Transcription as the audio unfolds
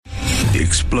The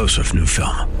explosive new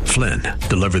film, Flynn,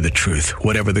 deliver the truth,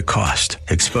 whatever the cost,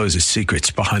 exposes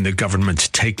secrets behind the government's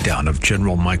takedown of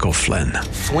General Michael Flynn.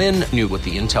 Flynn knew what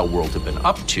the intel world had been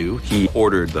up to. He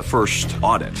ordered the first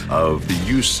audit of the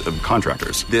use of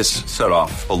contractors. This set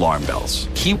off alarm bells.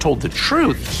 He told the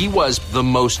truth. He was the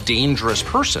most dangerous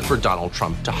person for Donald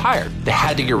Trump to hire. They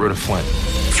had to get rid of Flynn.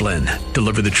 Flynn,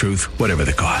 deliver the truth, whatever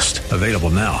the cost. Available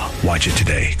now. Watch it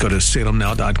today. Go to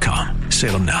salemnow.com.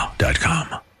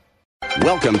 salemnow.com.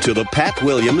 Welcome to the Pat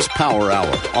Williams Power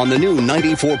Hour on the new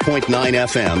 94.9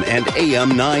 FM and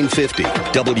AM 950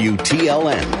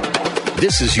 WTLN.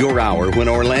 This is your hour when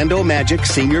Orlando Magic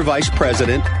Senior Vice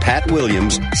President Pat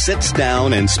Williams sits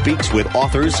down and speaks with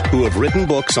authors who have written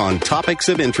books on topics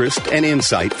of interest and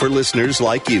insight for listeners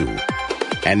like you.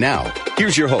 And now,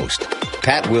 here's your host,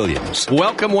 Pat Williams.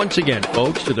 Welcome once again,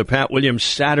 folks, to the Pat Williams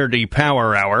Saturday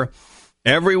Power Hour.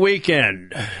 Every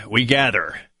weekend, we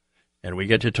gather and we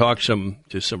get to talk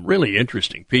to some really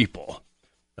interesting people.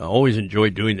 I always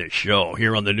enjoy doing this show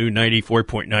here on the new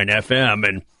 94.9 FM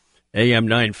and AM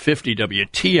 950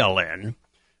 WTLN.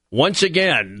 Once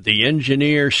again, the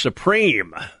engineer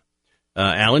supreme,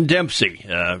 Alan Dempsey,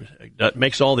 that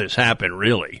makes all this happen,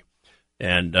 really.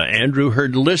 And Andrew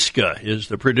Herdliska is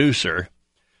the producer.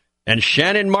 And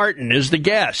Shannon Martin is the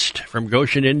guest from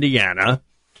Goshen, Indiana.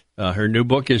 Her new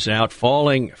book is out,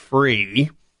 Falling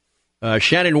Free.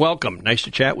 Shannon, welcome. Nice to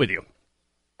chat with you.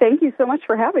 Thank you so much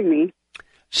for having me.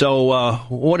 So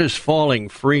what does Falling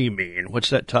Free mean? What's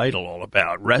that title all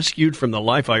about? Rescued from the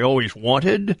life I always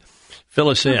wanted? Fill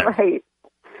us in. Right.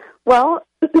 Well,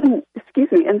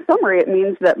 excuse me. In summary, it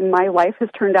means that my life has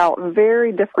turned out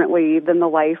very differently than the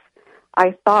life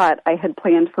I thought I had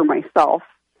planned for myself.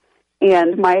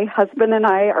 And my husband and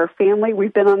I, our family,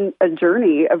 we've been on a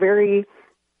journey, a very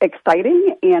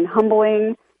exciting and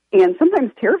humbling and sometimes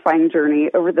terrifying journey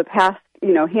over the past,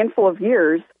 handful of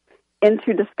years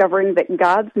into discovering that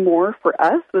God's more for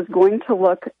us was going to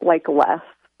look like less.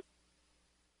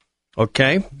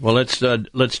 Okay, well,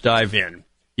 let's dive in.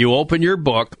 You open your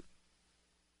book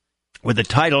with a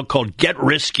title called Get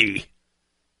Risky.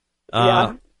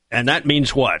 Yeah. And that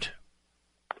means what?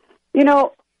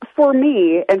 For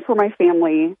me and for my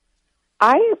family,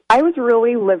 I was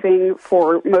really living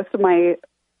for most of my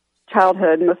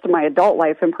childhood, most of my adult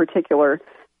life in particular,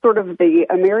 sort of the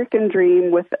American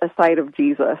dream with a side of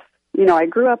Jesus. I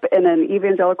grew up in an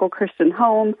evangelical Christian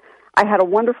home. I had a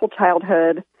wonderful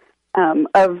childhood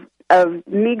of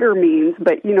meager means,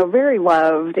 but, very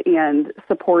loved and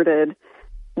supported.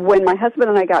 When my husband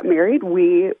and I got married,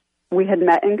 we had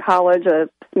met in college, a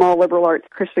small liberal arts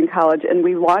Christian college, and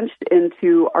we launched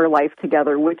into our life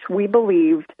together, which we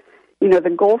believed, the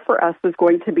goal for us was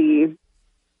going to be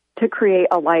to create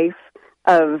a life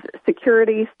of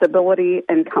security, stability,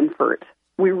 and comfort.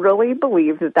 We really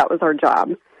believed that was our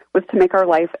job, was to make our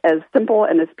life as simple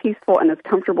and as peaceful and as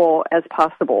comfortable as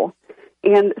possible.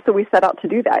 And so we set out to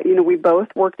do that. We both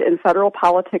worked in federal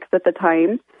politics at the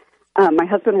time. My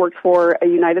husband worked for a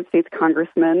United States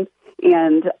congressman,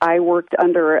 and I worked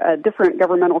under a different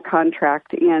governmental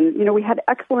contract. And, we had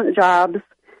excellent jobs.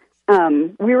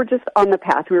 We were just on the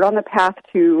path. We were on the path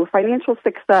to financial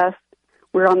success.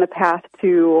 We were on the path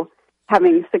to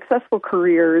having successful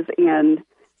careers. And,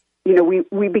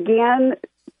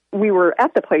 we were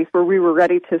at the place where we were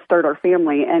ready to start our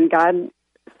family. And God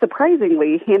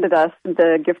surprisingly handed us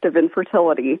the gift of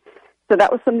infertility. So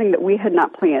that was something that we had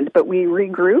not planned, but we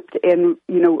regrouped, and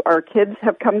our kids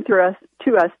have come to us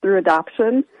through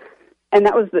adoption, and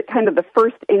that was the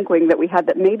first inkling that we had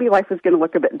that maybe life was going to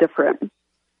look a bit different.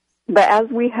 But as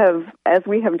we have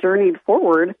journeyed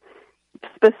forward,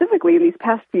 specifically in these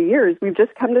past few years, we've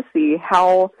just come to see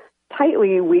how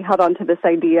tightly we held on to this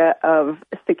idea of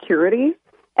security,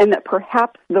 and that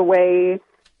perhaps the way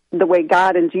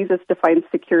God and Jesus defined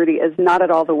security is not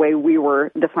at all the way we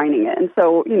were defining it. And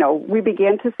so, we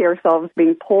began to see ourselves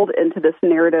being pulled into this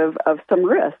narrative of some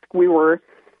risk. We were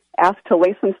asked to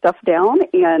lay some stuff down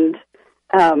and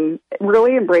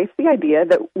really embrace the idea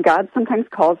that God sometimes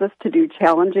calls us to do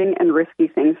challenging and risky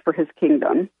things for his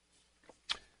kingdom.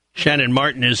 Shannon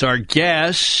Martin is our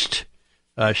guest.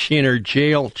 She and her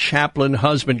jail chaplain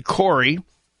husband, Corey,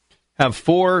 have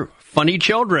 4 funny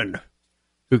children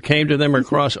who came to them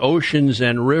across oceans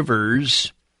and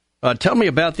rivers. Tell me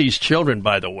about these children,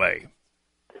 by the way.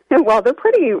 Well, they're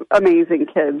pretty amazing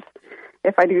kids,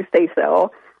 if I do say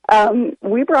so.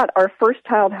 We brought our first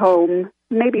child home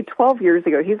maybe 12 years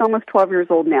ago. He's almost 12 years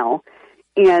old now.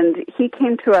 And he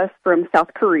came to us from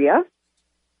South Korea,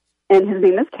 and his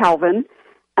name is Calvin.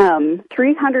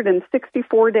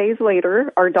 364 days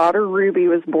later, our daughter Ruby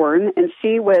was born, and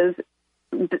she was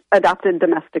adopted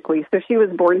domestically. So she was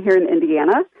born here in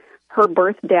Indiana. Her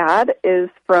birth dad is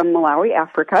from Malawi,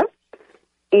 Africa.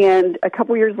 And a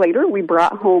couple years later, we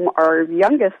brought home our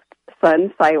youngest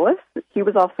son, Silas. He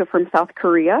was also from South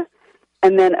Korea.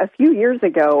 And then a few years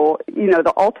ago,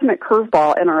 the ultimate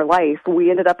curveball in our life, we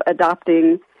ended up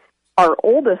adopting our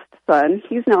oldest son.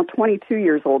 He's now 22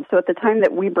 years old. So at the time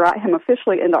that we brought him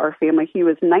officially into our family, he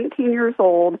was 19 years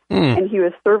old, and he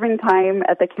was serving time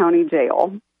at the county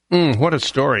jail. What a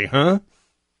story, huh?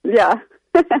 Yeah.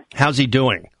 How's he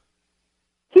doing?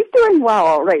 He's doing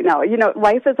well right now.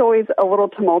 Life is always a little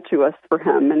tumultuous for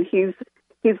him, and he's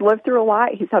lived through a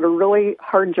lot. He's had a really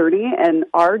hard journey, and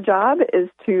our job is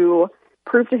to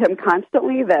prove to him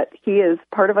constantly that he is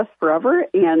part of us forever,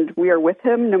 and we are with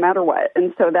him no matter what.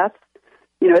 And so that's,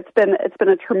 it's been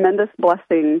a tremendous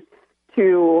blessing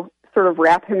to sort of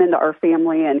wrap him into our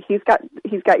family. And he's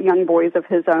got young boys of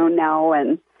his own now,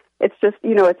 and it's just,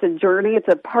 it's a journey. It's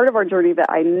a part of our journey that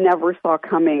I never saw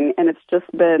coming, and it's just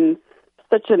been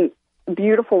such a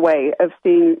beautiful way of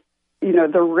seeing,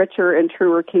 the richer and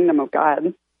truer kingdom of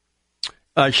God.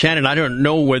 Shannon, I don't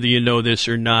know whether you know this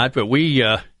or not, but we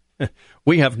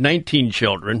have 19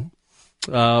 children.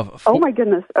 Oh, my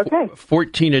goodness. Okay.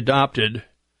 14 adopted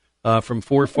from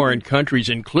 4 foreign countries,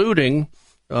 including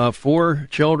 4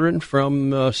 children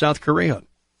from South Korea.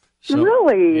 So,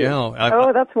 really?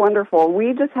 Yeah. That's wonderful.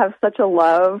 We just have such a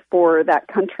love for that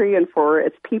country and for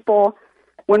its people.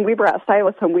 When we brought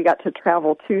Silas home, we got to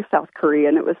travel to South Korea,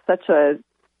 and it was such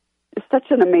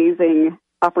an amazing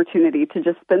opportunity to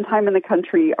just spend time in the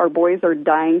country. Our boys are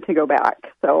dying to go back.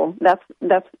 So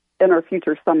that's in our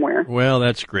future somewhere. Well,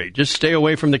 that's great. Just stay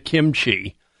away from the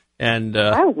kimchi. And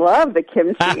I love the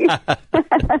kimchi.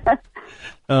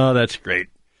 Oh, that's great.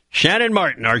 Shannon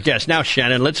Martin, our guest. Now,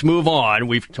 Shannon, let's move on.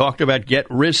 We've talked about Get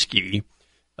Risky.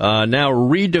 Now,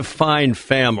 redefine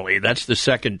family. That's the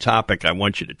second topic I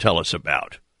want you to tell us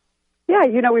about.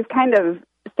 Yeah, we've kind of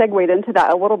segued into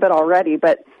that a little bit already,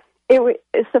 but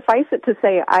suffice it to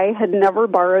say, I had never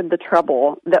borrowed the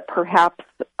trouble that perhaps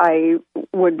I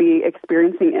would be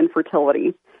experiencing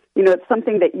infertility. It's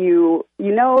something that you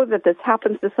know that this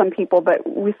happens to some people, but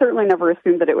we certainly never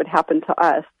assumed that it would happen to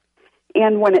us.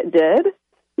 And when it did,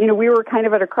 we were kind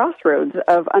of at a crossroads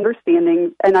of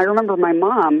understanding. And I remember my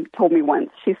mom told me once,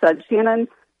 she said, Shannon,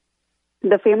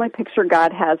 the family picture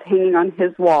God has hanging on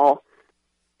his wall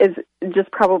is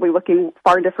just probably looking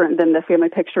far different than the family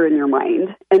picture in your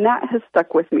mind. And that has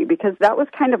stuck with me because that was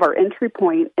kind of our entry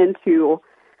point into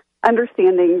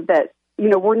understanding that,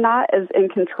 we're not as in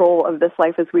control of this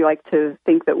life as we like to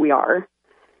think that we are.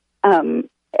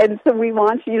 And so we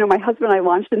launched, my husband and I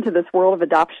launched into this world of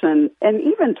adoption. And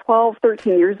even 12,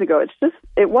 13 years ago,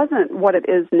 it wasn't what it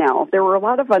is now. There were a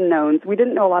lot of unknowns. We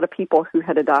didn't know a lot of people who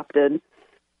had adopted.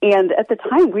 And at the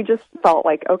time, we just felt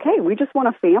like, okay, we just want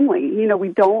a family.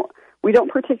 We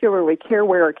don't particularly care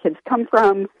where our kids come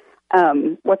from,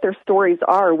 what their stories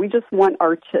are. We just want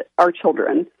our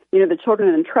children, the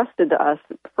children entrusted to us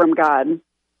from God.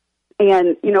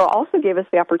 And, it also gave us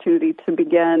the opportunity to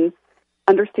begin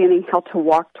understanding how to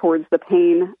walk towards the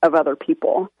pain of other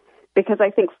people. Because I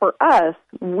think for us,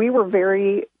 we were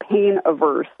very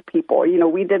pain-averse people.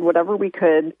 We did whatever we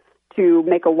could to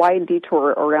make a wide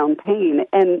detour around pain.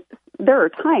 And there are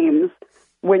times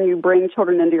when you bring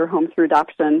children into your home through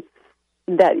adoption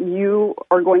that you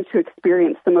are going to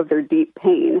experience some of their deep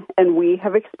pain. And we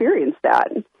have experienced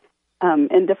that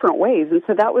in different ways. And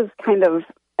so that was kind of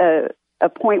a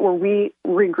point where we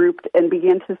regrouped and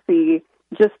began to see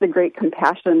just the great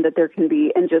compassion that there can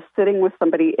be in just sitting with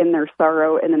somebody in their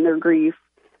sorrow and in their grief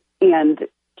and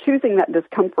choosing that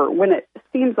discomfort when it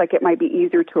seems like it might be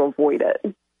easier to avoid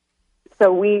it.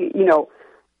 So we,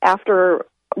 after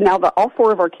now that all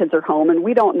 4 of our kids are home, and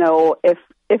we don't know if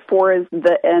 4 is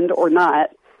the end or not,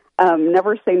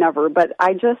 never say never, but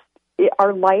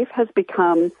our life has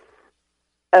become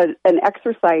an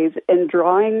exercise in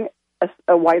drawing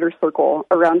a wider circle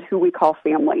around who we call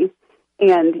family.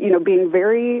 And, being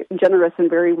very generous and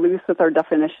very loose with our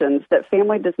definitions, that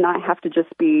family does not have to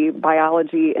just be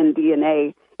biology and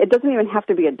DNA. It doesn't even have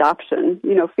to be adoption.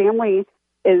 Family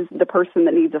is the person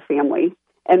that needs a family.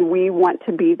 And we want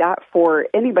to be that for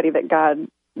anybody that God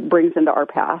brings into our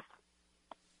path.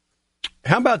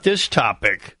 How about this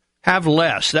topic? Have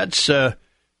less. That's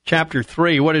chapter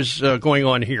 3. What is going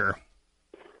on here?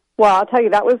 Well, I'll tell you,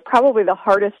 that was probably the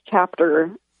hardest chapter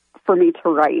for me to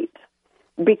write,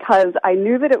 because I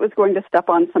knew that it was going to step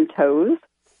on some toes,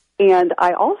 and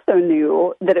I also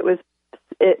knew that it was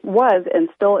and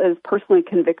still is personally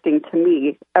convicting to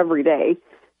me every day.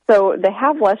 So the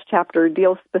Have Less chapter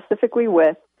deals specifically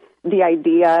with the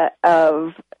idea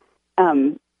of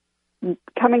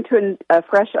coming to a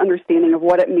fresh understanding of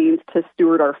what it means to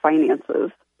steward our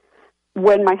finances.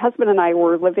 When my husband and I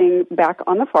were living back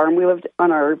on the farm, we lived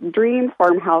on our dream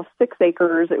farmhouse, 6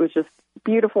 acres. It was just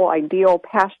beautiful, ideal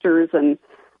pastures and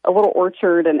a little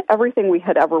orchard and everything we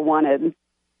had ever wanted.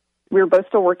 We were both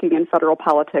still working in federal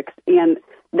politics, and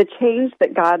the change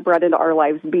that God brought into our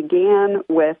lives began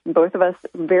with both of us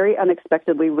very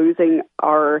unexpectedly losing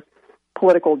our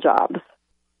political jobs.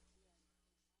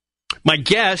 My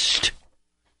guest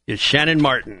is Shannon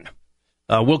Martin.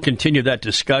 We'll continue that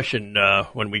discussion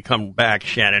when we come back,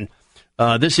 Shannon.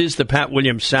 This is the Pat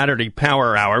Williams Saturday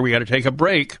Power Hour. We got to take a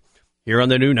break here on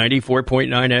the new 94.9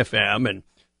 FM and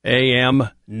AM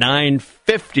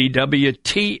 950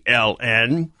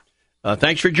 WTLN.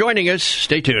 Thanks for joining us.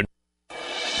 Stay tuned.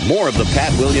 More of the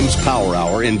Pat Williams Power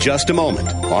Hour in just a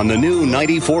moment on the new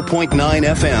 94.9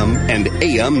 FM and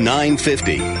AM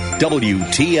 950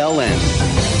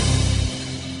 WTLN.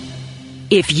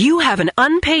 If you have an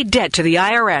unpaid debt to the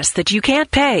IRS that you can't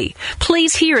pay,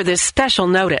 please hear this special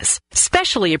notice.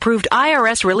 Specially approved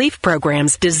IRS relief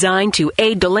programs designed to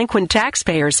aid delinquent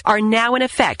taxpayers are now in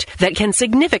effect that can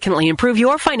significantly improve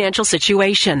your financial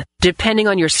situation. Depending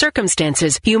on your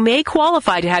circumstances, you may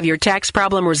qualify to have your tax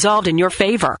problem resolved in your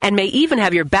favor and may even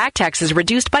have your back taxes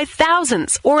reduced by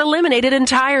thousands or eliminated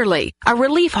entirely. A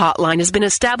relief hotline has been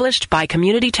established by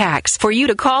Community Tax for you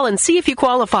to call and see if you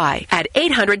qualify at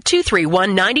 800-231-9060.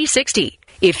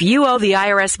 If you owe the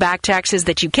IRS back taxes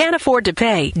that you can't afford to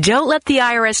pay, don't let the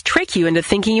IRS trick you into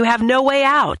thinking you have no way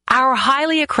out. Our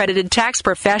highly accredited tax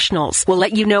professionals will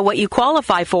let you know what you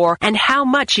qualify for and how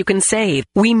much you can save.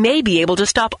 We may be able to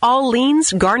stop all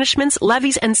liens, garnishments,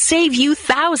 levies, and save you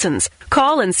thousands.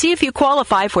 Call and see if you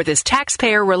qualify for this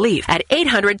taxpayer relief at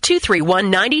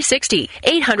 800-231-9060.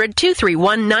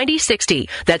 800-231-9060.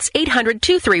 That's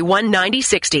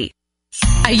 800-231-9060.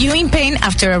 Are you in pain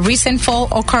after a recent fall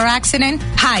or car accident?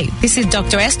 Hi, this is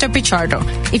Dr. Esther Pichardo.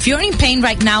 If you're in pain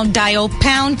right now, dial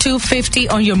pound 250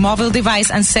 on your mobile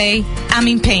device and say, I'm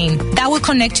in pain. That will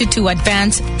connect you to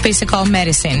advanced physical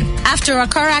medicine. After a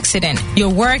car accident, your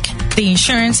work, the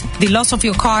insurance, the loss of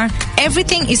your car,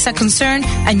 everything is a concern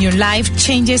and your life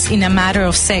changes in a matter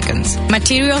of seconds.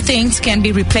 Material things can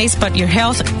be replaced, but your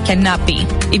health cannot be.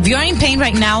 If you're in pain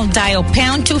right now, dial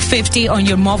pound 250 on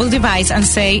your mobile device and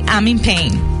say, I'm in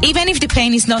pain. Even if the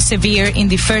pain is not severe in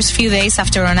the first few days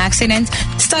after an accident,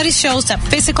 studies show that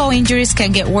physical injuries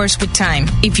can get worse with time.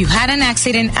 If you had an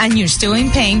accident and you're still in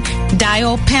pain,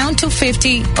 dial pound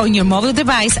 250 on your mobile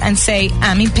device and say,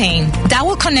 I'm in pain. That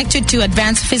will connect you to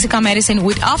Advanced Physical Medicine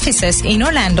with offices in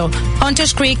Orlando,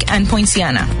 Hunters Creek, and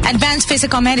Poinciana. Advanced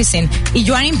Physical Medicine. If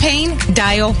you are in pain,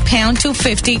 dial pound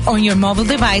 250 on your mobile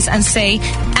device and say,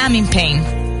 I'm in pain.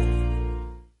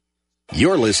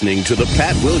 You're listening to the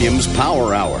Pat Williams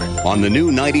Power Hour on the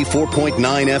new 94.9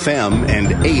 FM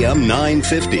and AM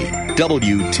 950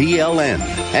 WTLN.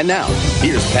 And now,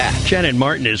 here's Pat. Shannon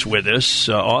Martin is with us,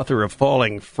 author of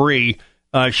Falling Free.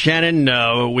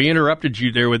 Shannon, we interrupted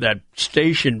you there with that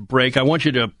station break. I want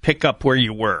you to pick up where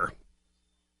you were.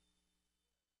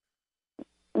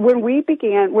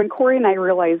 When Corey and I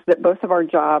realized that both of our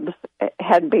jobs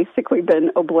had basically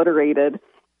been obliterated,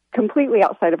 completely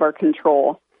outside of our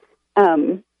control,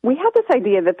 we had this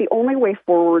idea that the only way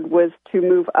forward was to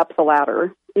move up the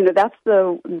ladder. You know, that's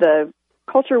the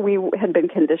culture we had been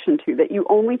conditioned to, that you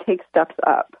only take steps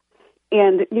up.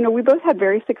 And, you know, we both had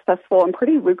very successful and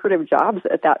pretty lucrative jobs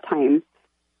at that time.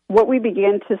 What we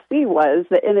began to see was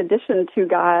that in addition to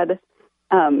God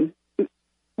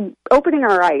opening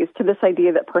our eyes to this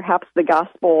idea that perhaps the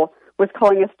gospel was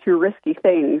calling us to risky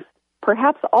things,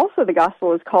 perhaps also the gospel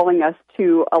was calling us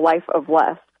to a life of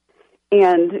less.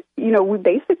 And, you know, we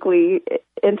basically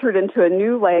entered into a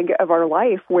new leg of our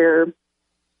life where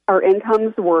our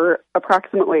incomes were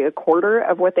approximately a quarter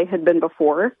of what they had been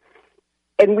before.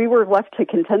 And we were left to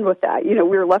contend with that. You know,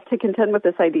 we were left to contend with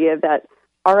this idea that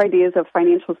our ideas of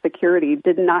financial security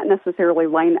did not necessarily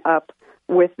line up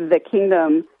with the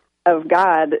kingdom of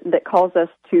God that calls us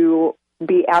to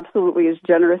be absolutely as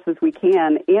generous as we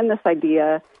can, and this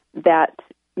idea that,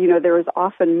 you know, there is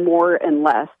often more and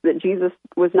less, that Jesus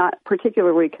was not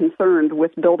particularly concerned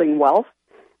with building wealth,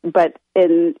 but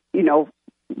in, you know,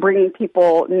 bringing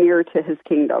people near to his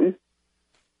kingdom.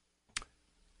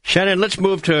 Shannon, let's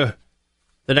move to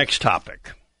the next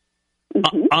topic.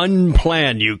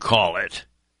 Unplanned, you call it.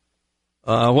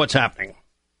 What's happening?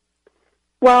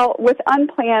 Well, with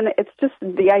unplanned, it's just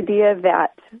the idea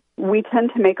that we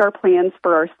tend to make our plans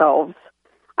for ourselves.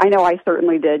 I know I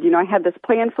certainly did. You know, I had this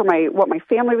plan for what my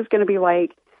family was going to be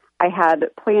like. I had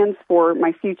plans for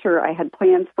my future. I had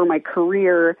plans for my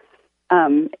career.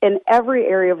 In every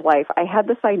area of life, I had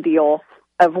this ideal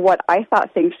of what I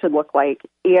thought things should look like,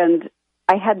 and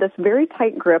I had this very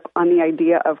tight grip on the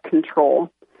idea of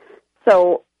control.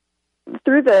 So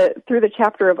through the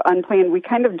chapter of Unplanned, we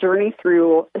kind of journey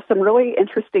through some really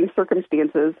interesting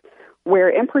circumstances where,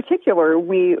 in particular,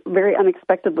 we very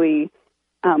unexpectedly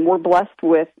were blessed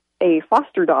with a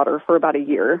foster daughter for about a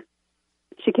year.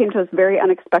 She came to us very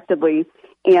unexpectedly,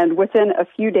 and within a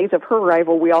few days of her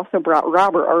arrival, we also brought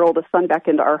Robert, our oldest son, back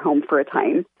into our home for a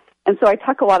time. And so I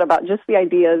talk a lot about just the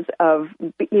ideas of,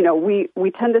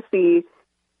 we tend to see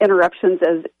interruptions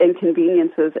as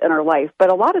inconveniences in our life,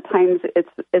 but a lot of times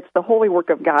it's the holy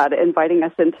work of God inviting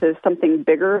us into something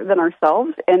bigger than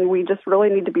ourselves, and we just really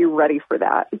need to be ready for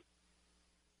that.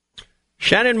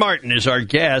 Shannon Martin is our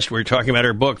guest. We're talking about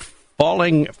her book,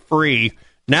 Falling Free.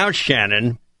 Now,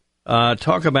 Shannon,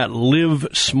 talk about live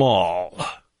small.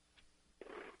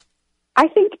 I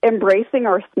think embracing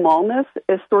our smallness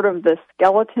is sort of the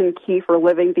skeleton key for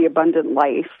living the abundant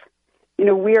life.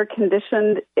 We are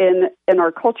conditioned in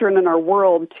our culture and in our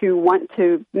world to want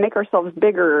to make ourselves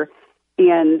bigger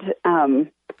and,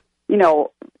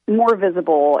 more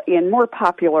visible and more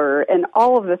popular and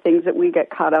all of the things that we get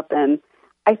caught up in.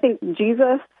 I think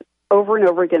Jesus over and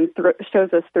over again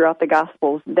shows us throughout the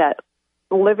Gospels that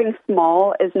living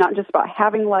small is not just about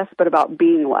having less, but about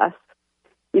being less.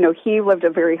 He lived a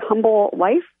very humble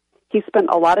life. He spent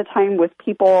a lot of time with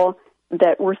people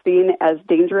that were seen as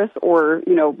dangerous or,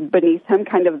 beneath him,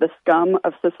 kind of the scum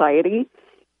of society.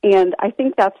 And I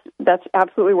think that's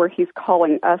absolutely where he's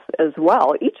calling us as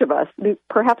well, each of us,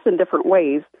 perhaps in different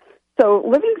ways. So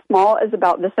living small is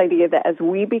about this idea that as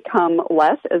we become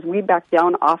less, as we back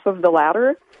down off of the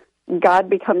ladder, God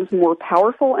becomes more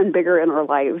powerful and bigger in our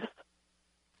lives.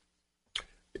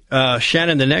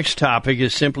 Shannon, the next topic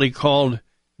is simply called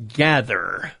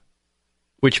gather,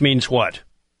 which means what?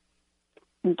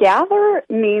 Gather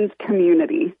means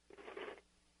community.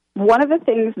 One of the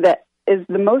things that is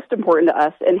the most important to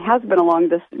us and has been along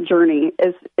this journey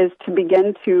is to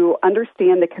begin to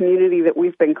understand the community that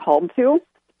we've been called to.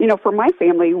 For my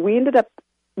family, we ended up,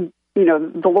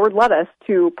 the Lord led us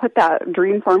to put that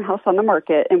dream farmhouse on the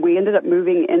market, and we ended up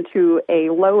moving into a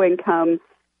low-income,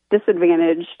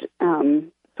 disadvantaged,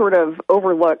 sort of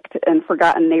overlooked and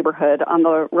forgotten neighborhood on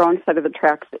the wrong side of the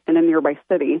tracks in a nearby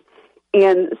city.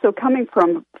 And so coming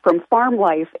from farm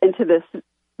life into this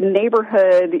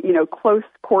neighborhood, close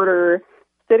quarter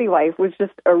city life was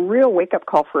just a real wake-up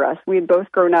call for us. We had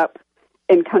both grown up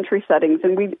in country settings,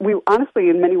 and we honestly,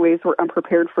 in many ways, were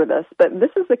unprepared for this. But this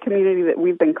is the community that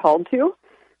we've been called to,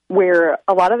 where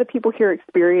a lot of the people here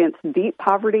experience deep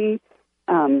poverty,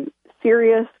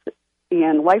 serious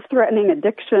and life-threatening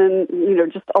addiction,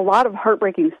 just a lot of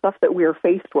heartbreaking stuff that we are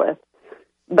faced with.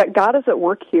 But God is at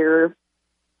work here.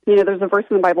 There's a verse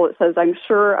in the Bible that says, "I'm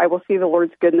sure I will see the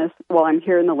Lord's goodness while I'm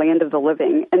here in the land of the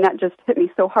living." And that just hit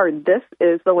me so hard. This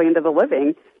is the land of the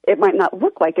living. It might not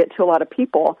look like it to a lot of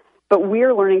people, but we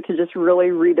are learning to just really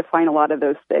redefine a lot of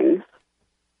those things.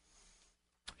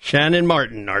 Shannon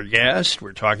Martin, our guest.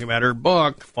 We're talking about her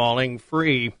book, Falling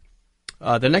Free.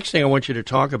 The next thing I want you to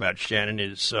talk about, Shannon,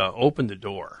 is open the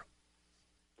door.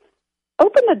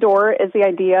 Open the door is the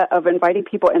idea of inviting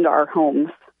people into our homes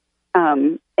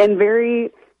in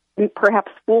very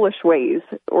perhaps foolish ways,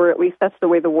 or at least that's the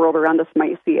way the world around us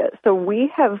might see it. So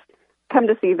we have come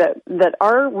to see that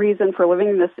our reason for living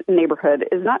in this neighborhood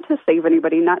is not to save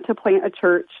anybody, not to plant a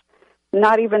church,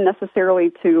 not even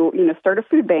necessarily to start a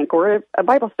food bank or a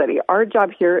Bible study. Our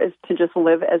job here is to just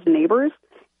live as neighbors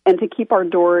and to keep our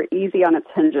door easy on its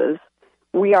hinges.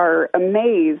 We are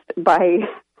amazed by,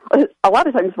 a lot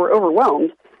of times we're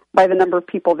overwhelmed by the number of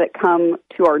people that come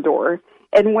to our door.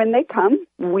 And when they come,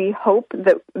 we hope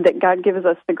that God gives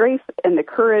us the grace and the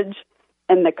courage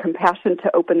and the compassion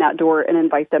to open that door and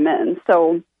invite them in.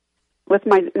 So with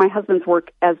my husband's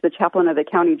work as the chaplain of the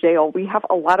county jail, we have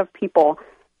a lot of people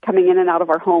coming in and out of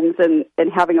our homes and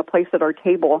having a place at our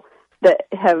table that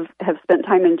have spent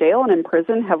time in jail and in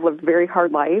prison, have lived very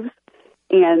hard lives.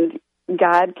 And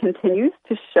God continues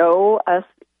to show us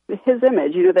his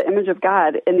image, the image of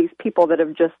God in these people that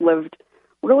have just lived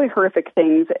really horrific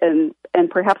things and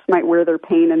perhaps might wear their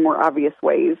pain in more obvious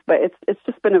ways. But it's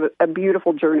just been a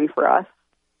beautiful journey for us.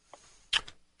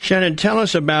 Shannon, tell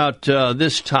us about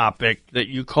this topic that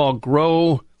you call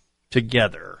Grow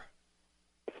Together.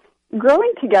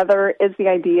 Growing together is the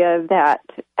idea that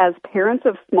as parents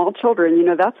of small children,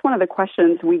 that's one of the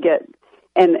questions we get,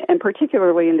 and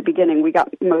particularly in the beginning we got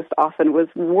most often was,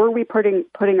 were we putting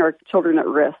our children at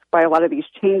risk by a lot of these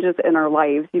changes in our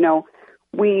lives?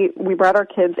 We brought our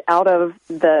kids out of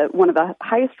one of the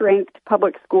highest ranked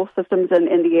public school systems in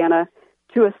Indiana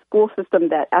to a school system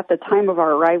that at the time of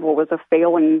our arrival was a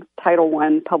failing Title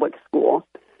I public school.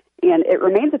 And it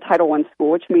remains a Title I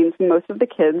school, which means most of the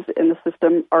kids in the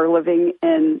system are living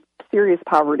in serious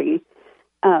poverty.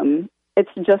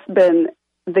 It's just been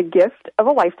the gift of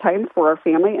a lifetime for our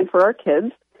family and for our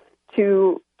kids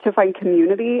to find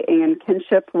community and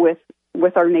kinship with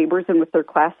our neighbors and with their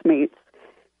classmates.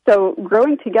 So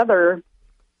growing together,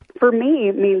 for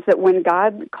me, means that when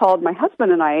God called my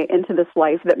husband and I into this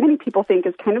life that many people think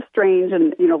is kind of strange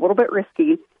and, a little bit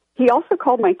risky, he also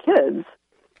called my kids.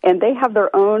 And they have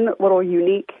their own little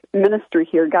unique ministry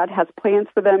here. God has plans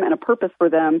for them and a purpose for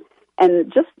them.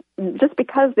 And just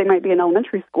because they might be in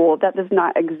elementary school, that does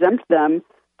not exempt them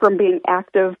from being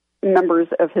active members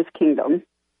of his kingdom.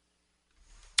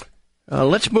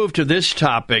 Let's move to this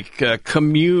topic,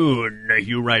 commune,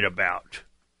 you write about.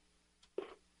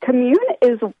 Commune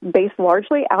is based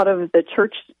largely out of the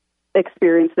church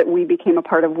experience that we became a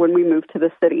part of when we moved to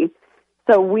the city.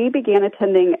 So we began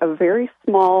attending a very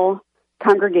small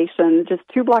congregation just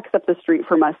 2 blocks up the street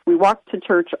from us. We walked to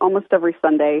church almost every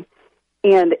Sunday,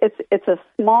 and it's a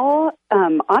small,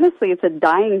 honestly, it's a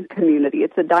dying community.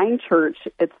 It's a dying church.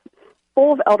 It's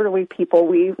full of elderly people.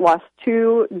 We lost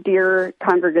 2 dear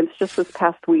congregants just this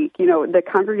past week. The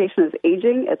congregation is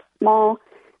aging. It's small.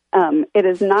 It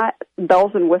is not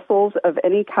bells and whistles of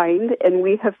any kind, and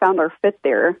we have found our fit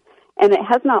there. And it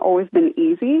has not always been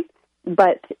easy,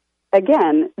 but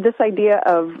again, this idea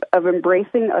of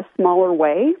embracing a smaller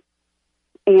way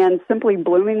and simply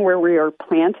blooming where we are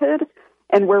planted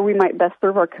and where we might best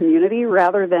serve our community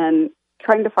rather than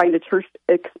trying to find a church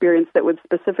experience that would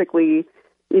specifically,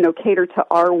 cater to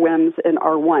our whims and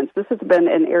our wants. This has been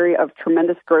an area of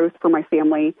tremendous growth for my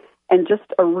family and just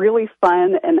a really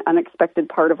fun and unexpected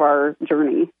part of our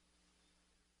journey.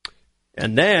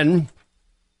 And then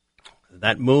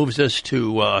that moves us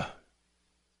to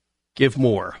Give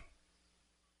More.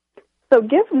 So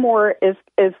Give More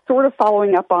is sort of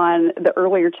following up on the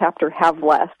earlier chapter, Have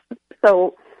Less.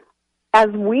 So as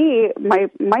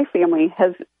my family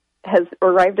has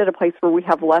arrived at a place where we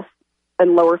have less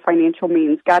and lower financial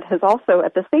means, God has also,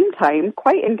 at the same time,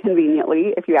 quite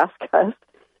inconveniently, if you ask us,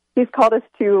 He's called us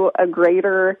to a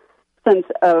greater sense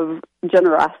of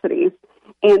generosity.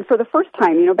 And for the first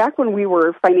time, back when we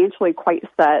were financially quite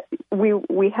set,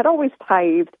 we had always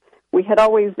tithed. We had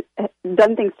always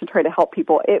done things to try to help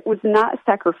people. It was not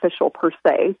sacrificial per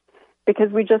se,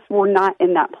 because we just were not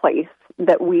in that place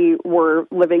that we were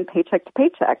living paycheck to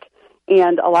paycheck.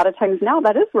 And a lot of times now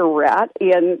that is where we're at.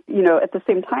 And, at the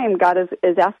same time, God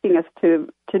is asking us to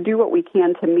do what we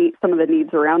can to meet some of the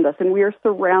needs around us. And we are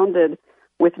surrounded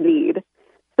with need.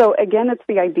 So again, it's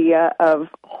the idea of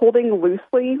holding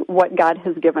loosely what God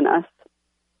has given us.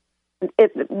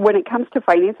 When it comes to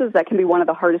finances, that can be one of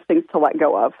the hardest things to let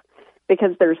go of,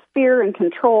 because there's fear and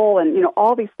control and,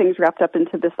 all these things wrapped up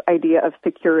into this idea of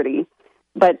security.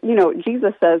 But,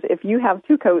 Jesus says if you have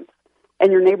 2 coats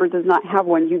and your neighbor does not have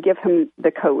one, you give him the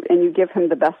coat and you give him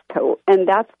the best coat. And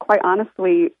that's quite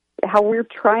honestly how we're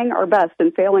trying our best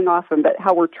and failing often, but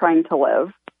how we're trying to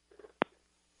live.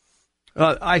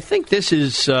 I think this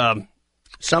is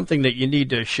something that you need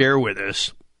to share with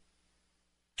us.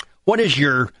 What is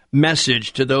your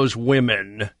message to those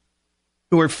women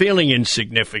who are feeling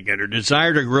insignificant or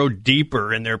desire to grow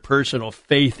deeper in their personal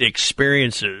faith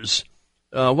experiences?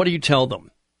 What do you tell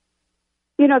them?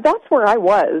 That's where I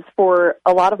was for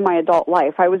a lot of my adult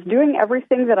life. I was doing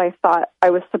everything that I thought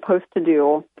I was supposed to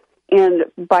do. And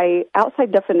by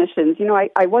outside definitions,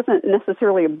 I wasn't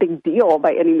necessarily a big deal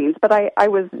by any means, but I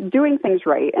was doing things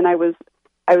right. And I was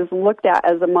looked at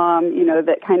as a mom,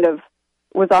 that kind of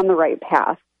was on the right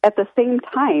path. At the same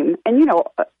time, and,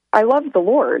 I loved the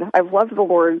Lord. I've loved the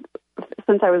Lord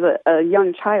since I was a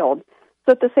young child.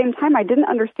 So at the same time, I didn't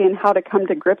understand how to come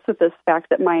to grips with this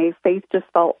fact that my faith just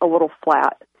felt a little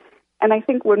flat. And I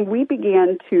think when we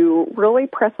began to really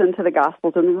press into the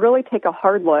Gospels and really take a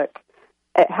hard look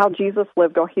at how Jesus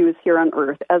lived while he was here on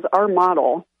earth as our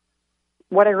model,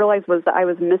 what I realized was that I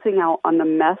was missing out on the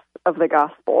mess of the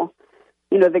gospel.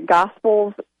 The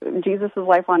Gospels, Jesus'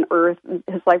 life on earth,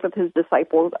 his life with his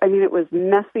disciples, it was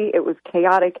messy, it was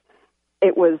chaotic,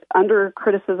 it was under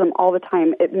criticism all the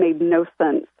time. It made no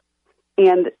sense.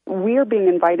 And we are being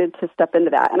invited to step into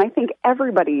that. And I think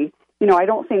everybody, I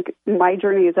don't think my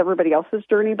journey is everybody else's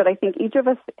journey, but I think each of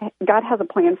us, God has a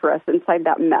plan for us inside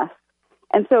that mess.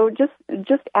 And so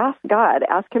just ask God,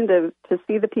 ask him to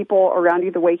see the people around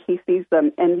you the way he sees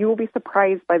them, and you will be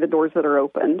surprised by the doors that are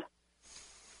opened.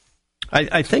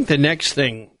 I think the next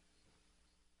thing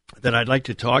that I'd like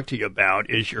to talk to you about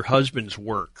is your husband's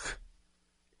work.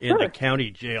 in the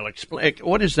county jail. Explain,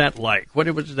 what is that like? What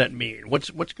does that mean?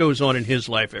 What goes on in his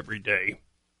life every day?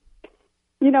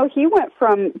 He went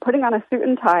from putting on a suit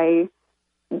and tie.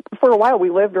 For a while, we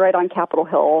lived right on Capitol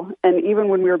Hill, and even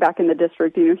when we were back in the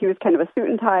district, he was kind of a suit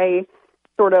and tie,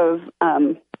 sort of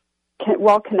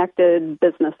well-connected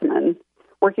businessman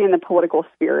working in the political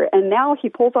sphere. And now he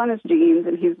pulls on his jeans,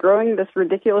 and he's growing this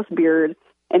ridiculous beard,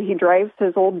 and he drives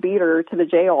his old beater to the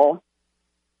jail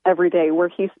every day, where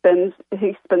he spends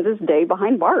his day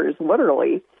behind bars,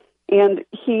 literally. And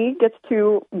he gets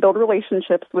to build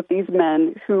relationships with these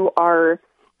men who are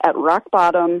at rock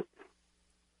bottom,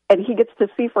 and he gets to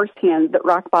see firsthand that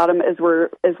rock bottom is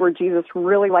where Jesus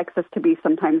really likes us to be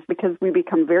sometimes, because we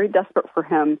become very desperate for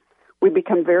him. We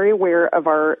become very aware of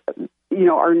our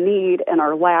need and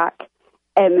our lack.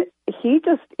 And he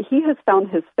has found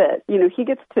his fit. He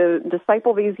gets to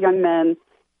disciple these young men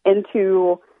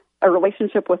into a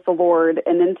relationship with the Lord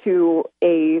and into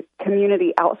a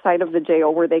community outside of the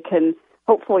jail where they can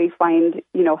hopefully find,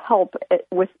 help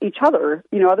with each other,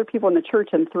 other people in the church,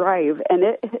 and thrive. And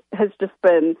it has just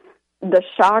been the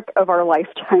shock of our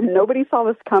lifetime. Nobody saw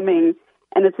this coming,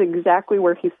 and it's exactly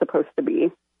where he's supposed to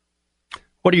be.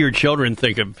 What do your children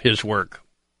think of his work?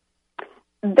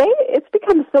 It's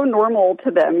become so normal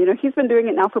to them. He's been doing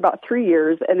it now for about 3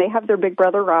 years, and they have their big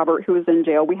brother, Robert, who is in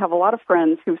jail. We have a lot of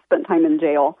friends who've spent time in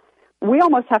jail. We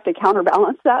almost have to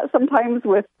counterbalance that sometimes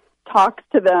with talks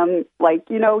to them like,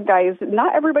 guys,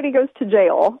 not everybody goes to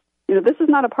jail. This is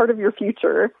not a part of your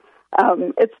future.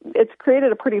 It's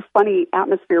created a pretty funny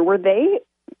atmosphere where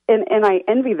and I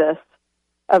envy this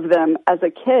of them as a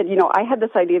kid. I had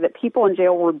this idea that people in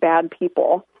jail were bad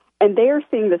people, and they are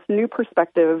seeing this new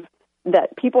perspective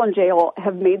that people in jail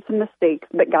have made some mistakes,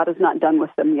 but God is not done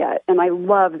with them yet. And I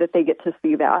love that they get to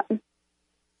see that.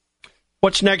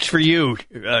 What's next for you,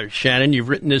 Shannon? You've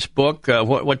written this book.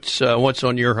 What's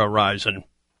on your horizon?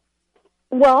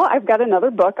 Well, I've got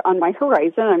another book on my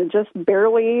horizon. I'm just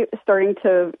barely starting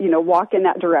to, walk in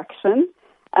that direction.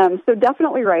 So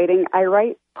definitely writing. I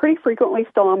write pretty frequently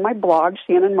still on my blog,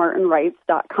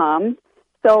 shannonmartinwrites.com.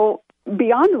 So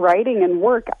beyond writing and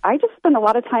work, I just spend a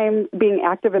lot of time being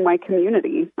active in my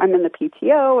community. I'm in the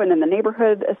PTO and in the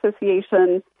neighborhood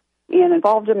association and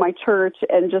involved in my church,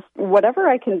 and just whatever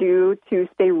I can do to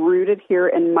stay rooted here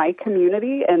in my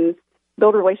community and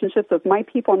build relationships with my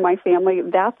people and my family.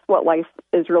 That's what life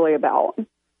is really about.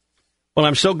 Well,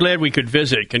 I'm so glad we could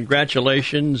visit.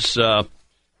 Congratulations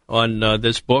on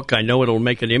this book. I know it'll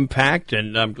make an impact,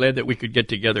 and I'm glad that we could get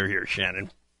together here, Shannon.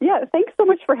 Yeah, thanks so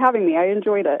much for having me. I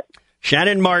enjoyed it.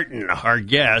 Shannon Martin, our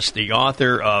guest, the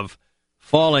author of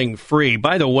Falling Free.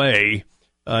 By the way,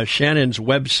 Shannon's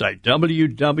website,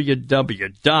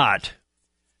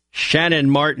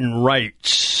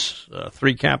 www.shannonmartinwrites,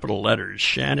 3 capital letters,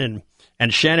 Shannon,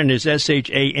 and Shannon is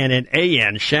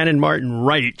Shannan,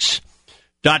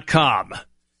 shannonmartinwrites.com,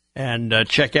 and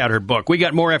check out her book. We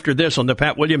got more after this on the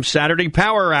Pat Williams Saturday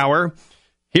Power Hour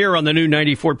here on the new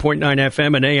 94.9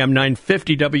 FM and AM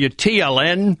 950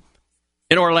 WTLN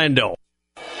in Orlando.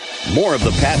 More of the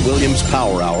Pat Williams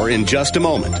Power Hour in just a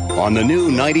moment on the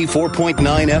new 94.9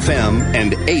 FM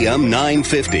and AM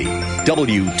 950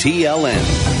 WTLN.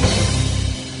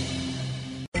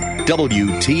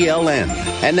 WTLN.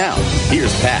 And now,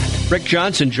 here's Pat. Rick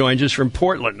Johnson joins us from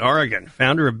Portland, Oregon,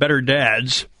 founder of Better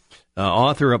Dads,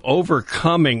 author of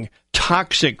Overcoming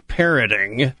Toxic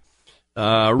Parenting.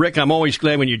 Rick, I'm always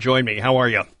glad when you join me. How are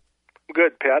you?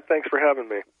 Good, Pat. Thanks for having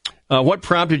me. What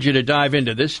prompted you to dive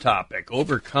into this topic,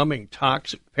 overcoming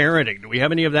toxic parenting? Do we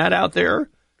have any of that out there?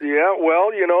 Yeah,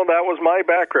 well, that was my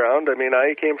background. I mean,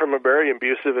 I came from a very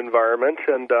abusive environment,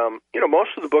 and,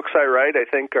 most of the books I write, I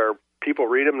think, are people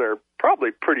read them, they're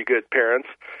probably pretty good parents.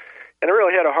 And I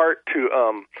really had a heart to,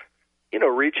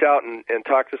 reach out and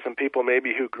talk to some people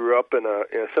maybe who grew up in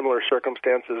similar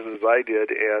circumstances as I did,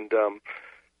 and,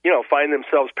 find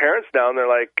themselves parents now, and they're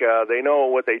like, they know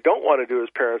what they don't want to do as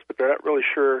parents, but they're not really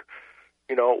sure,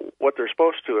 what they're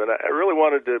supposed to. And I really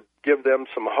wanted to give them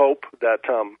some hope that,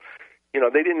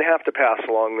 they didn't have to pass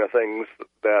along the things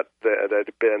that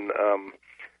had been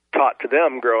taught to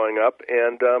them growing up,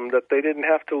 and that they didn't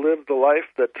have to live the life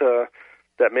that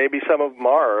maybe some of them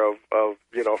are of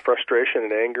frustration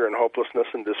and anger and hopelessness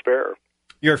and despair.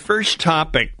 Your first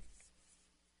topic,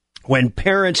 when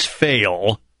parents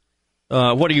fail,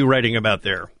 what are you writing about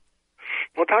there?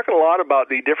 We're talking a lot about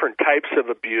the different types of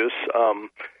abuse, and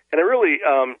I really,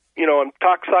 in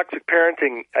toxic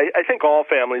parenting, I think all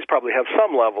families probably have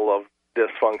some level of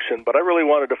dysfunction, but I really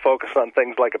wanted to focus on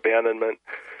things like abandonment,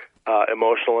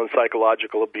 emotional and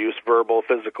psychological abuse, verbal,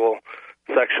 physical,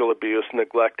 sexual abuse,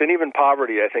 neglect, and even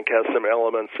poverty, I think, has some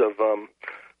elements of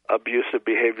abusive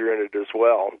behavior in it as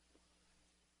well.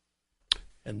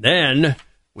 And then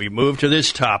we move to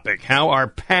this topic, how our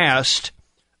past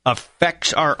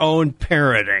affects our own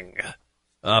parenting.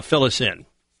 Fill us in.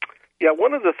 Yeah,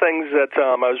 one of the things that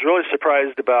I was really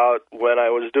surprised about when I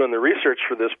was doing the research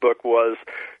for this book was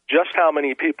just how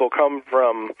many people come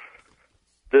from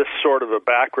this sort of a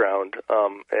background.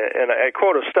 And I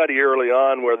quote a study early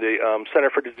on where the Center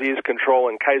for Disease Control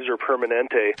and Kaiser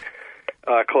Permanente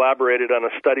collaborated on a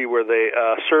study where they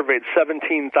surveyed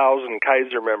 17,000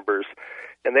 Kaiser members,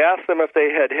 and they asked them if they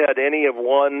had had any of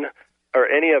one or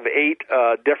any of 8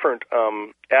 different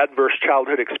adverse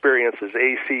childhood experiences,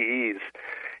 ACEs.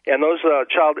 And those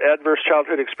adverse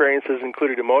childhood experiences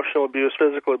included emotional abuse,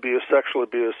 physical abuse, sexual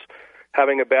abuse,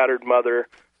 having a battered mother,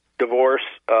 divorce,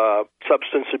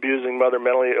 substance abusing mother,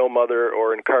 mentally ill mother,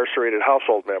 or incarcerated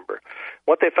household member.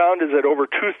 What they found is that over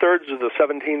 2/3 of the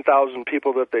 17,000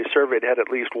 people that they surveyed had at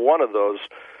least one of those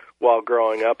while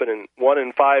growing up, and 1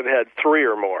 in 5 had 3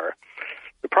 or more.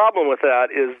 The problem with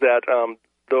that is that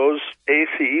those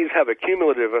ACEs have a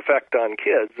cumulative effect on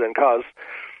kids and cause,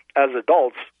 as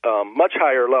adults, much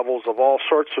higher levels of all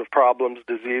sorts of problems,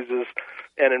 diseases,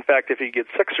 and in fact, if you get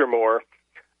 6 or more,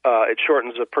 it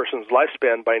shortens a person's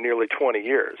lifespan by nearly 20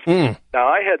 years. Now,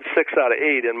 I had 6 out of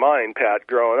 8 in mine, Pat,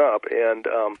 growing up, and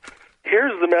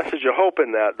here's the message of hope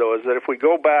in that, though, is that if we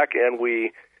go back and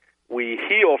we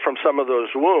heal from some of those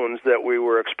wounds that we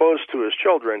were exposed to as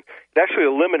children, it actually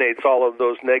eliminates all of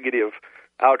those negative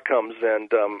outcomes and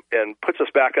puts us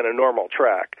back on a normal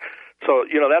track. So,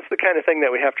 that's the kind of thing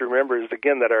that we have to remember is,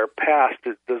 again, that our past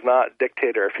does not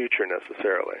dictate our future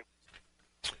necessarily.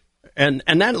 And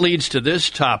that leads to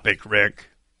this topic, Rick,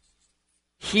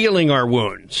 healing our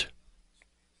wounds.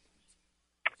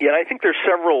 Yeah, I think there's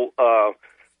several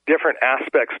different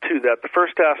aspects to that. The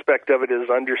first aspect of it is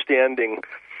understanding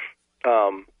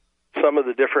some of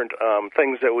the different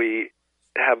things that we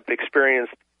have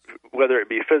experienced, whether it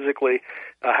be physically,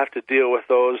 have to deal with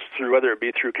those through, whether it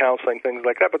be through counseling, things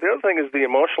like that. But the other thing is the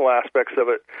emotional aspects of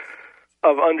it,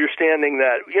 of understanding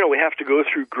that, we have to go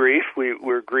through grief.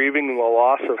 We're grieving the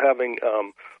loss of having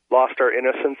lost our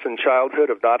innocence in childhood,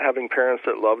 of not having parents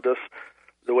that loved us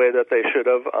the way that they should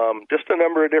have, just a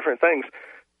number of different things.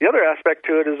 The other aspect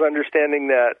to it is understanding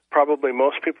that probably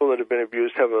most people that have been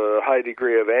abused have a high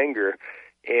degree of anger,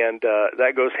 and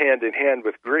that goes hand in hand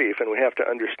with grief, and we have to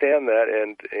understand that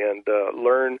and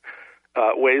learn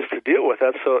ways to deal with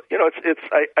that. So,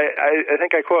 I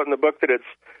think I quote in the book that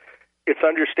it's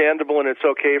understandable and it's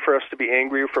okay for us to be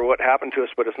angry for what happened to us,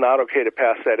 but it's not okay to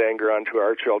pass that anger on to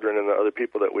our children and the other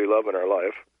people that we love in our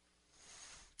life.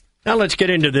 Now let's get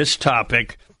into this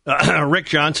topic. Rick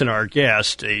Johnson, our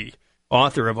guest, the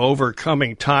author of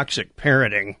Overcoming Toxic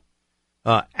Parenting,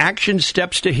 Action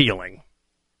Steps to Healing.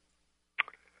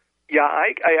 Yeah,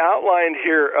 I outlined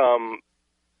here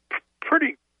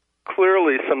pretty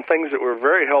clearly some things that were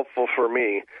very helpful for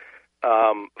me.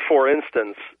 For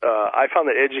instance, I found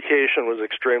that education was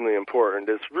extremely important.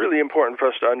 It's really important for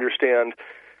us to understand,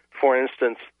 for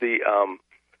instance, the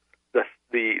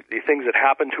things that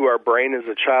happen to our brain as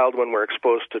a child when we're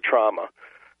exposed to trauma.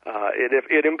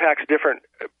 It impacts different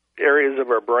areas of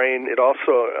our brain. It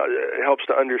also helps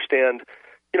to understand,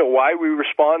 why we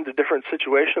respond to different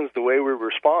situations the way we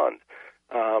respond.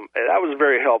 And that was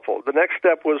very helpful. The next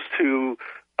step was to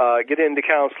get into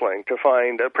counseling to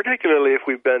find, particularly if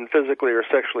we've been physically or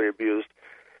sexually abused,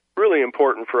 really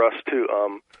important for us to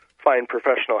find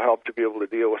professional help to be able to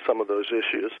deal with some of those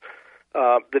issues.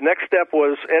 The next step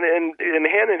was, and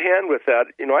hand in hand with that,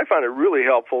 I found it really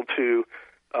helpful to,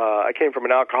 I came from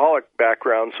an alcoholic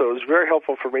background, so it was very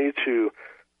helpful for me to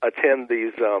attend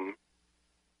these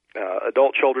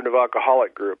adult children of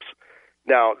alcoholic groups.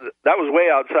 Now, that was way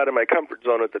outside of my comfort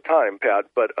zone at the time, Pat,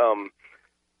 but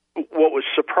what was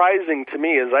surprising to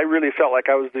me is I really felt like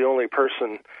I was the only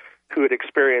person who had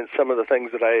experienced some of the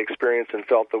things that I experienced and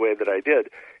felt the way that I did.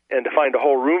 And to find a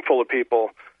whole room full of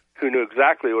people who knew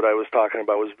exactly what I was talking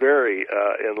about was very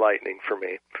enlightening for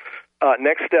me.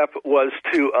 Next step was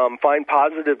to find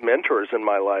positive mentors in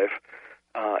my life.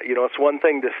 It's one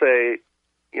thing to say,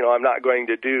 I'm not going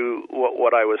to do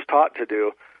what I was taught to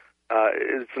do.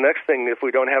 It's the next thing, if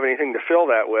we don't have anything to fill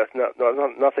that with,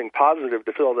 nothing positive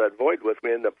to fill that void with,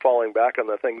 we end up falling back on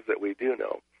the things that we do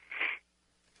know.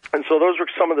 And so those were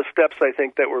some of the steps, I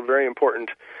think, that were very important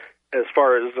as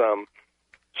far as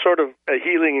sort of a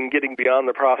healing and getting beyond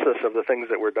the process of the things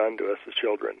that were done to us as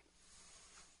children.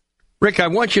 Rick, I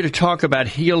want you to talk about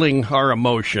healing our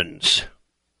emotions.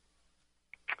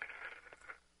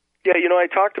 Yeah, I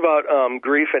talked about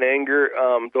grief and anger,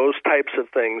 those types of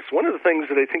things. One of the things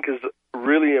that I think is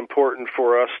really important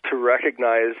for us to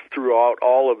recognize throughout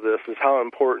all of this is how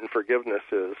important forgiveness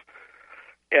is.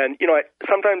 And,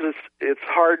 sometimes it's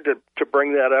hard to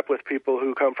bring that up with people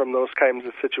who come from those kinds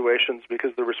of situations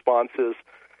because the response is,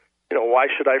 why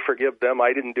should I forgive them?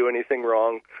 I didn't do anything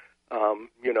wrong.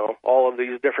 All of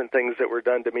these different things that were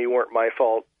done to me weren't my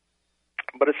fault.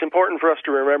 But it's important for us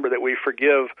to remember that we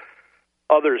forgive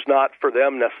others not for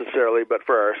them necessarily, but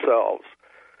for ourselves.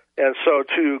 And so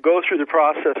to go through the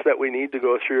process that we need to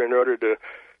go through in order to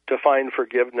find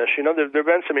forgiveness, there have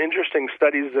been some interesting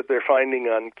studies that they're finding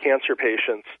on cancer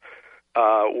patients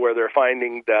where they're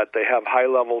finding that they have high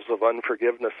levels of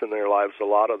unforgiveness in their lives, a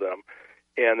lot of them.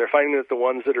 And they're finding that the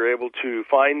ones that are able to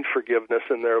find forgiveness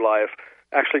in their life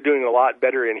actually doing a lot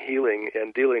better in healing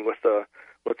and dealing with the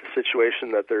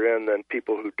situation that they're in than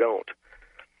people who don't.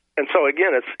 And so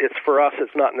again, it's for us.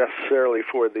 It's not necessarily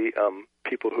for the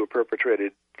people who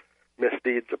perpetrated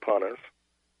misdeeds upon us.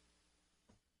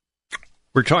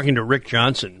 We're talking to Rick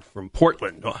Johnson from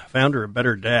Portland, founder of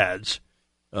Better Dads.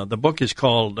 The book is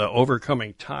called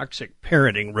Overcoming Toxic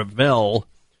Parenting. Revell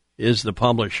is the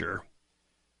publisher.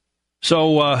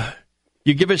 So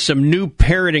you give us some new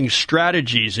parenting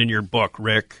strategies in your book,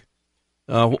 Rick.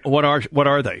 What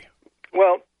are they?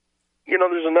 Well,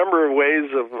 there's a number of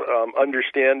ways of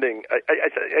understanding.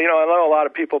 I know a lot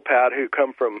of people, Pat, who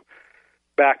come from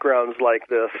backgrounds like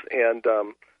this, and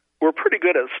we're pretty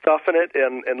good at stuffing it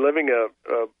and living a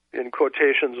in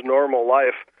quotations, normal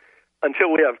life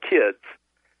until we have kids.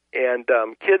 And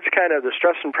kids the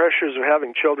stress and pressures of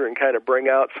having children kind of bring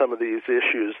out some of these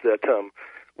issues that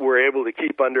we're able to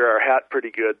keep under our hat pretty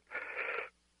good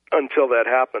until that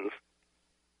happens.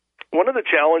 One of the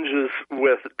challenges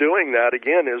with doing that,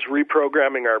 again, is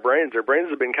reprogramming our brains. Our brains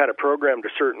have been kind of programmed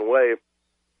a certain way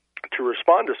to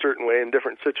respond a certain way in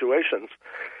different situations.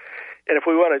 And if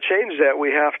we want to change that,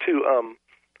 we have to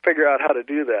figure out how to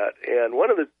do that. And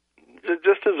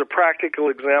just as a practical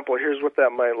example, here's what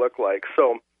that might look like.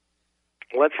 So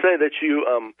let's say that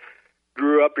you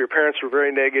grew up, your parents were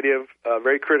very negative,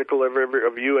 very critical of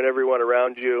you and everyone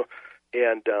around you,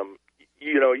 and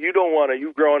you don't want to,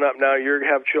 you've grown up now, you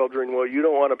have children, well, you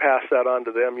don't want to pass that on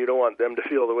to them. You don't want them to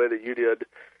feel the way that you did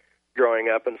growing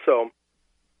up. And so,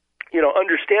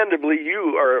 understandably,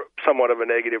 you are somewhat of a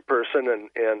negative person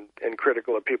and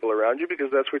critical of people around you because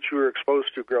that's what you were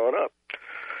exposed to growing up.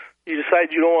 You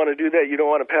decide you don't want to do that. You don't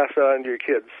want to pass that on to your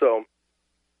kids. So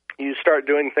you start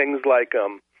doing things like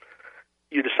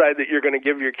you decide that you're going to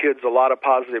give your kids a lot of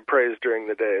positive praise during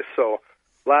the day. So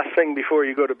last thing before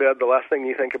you go to bed, the last thing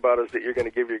you think about is that you're going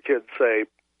to give your kids, say,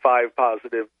 5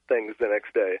 positive things the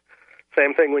next day.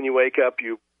 Same thing when you wake up,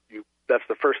 you that's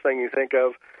the first thing you think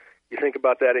of. You think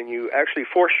about that, and you actually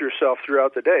force yourself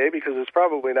throughout the day, because it's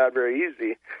probably not very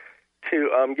easy, to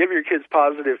give your kids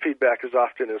positive feedback as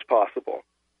often as possible.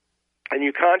 And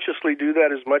you consciously do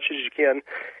that as much as you can,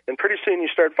 and pretty soon you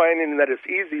start finding that it's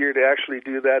easier to actually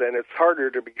do that, and it's harder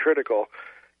to be critical.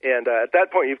 And at that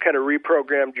point, you've kind of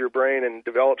reprogrammed your brain and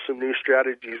developed some new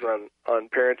strategies on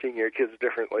parenting your kids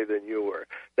differently than you were.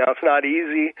 Now, it's not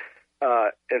easy.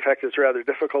 In fact, it's rather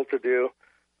difficult to do.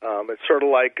 It's sort of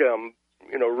like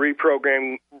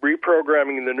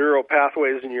reprogramming the neural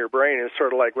pathways in your brain is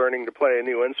sort of like learning to play a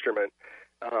new instrument.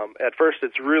 At first,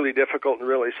 it's really difficult and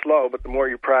really slow, but the more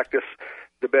you practice,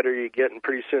 the better you get, and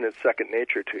pretty soon it's second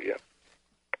nature to you.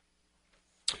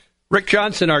 Rick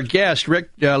Johnson, our guest.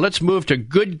 Rick, let's move to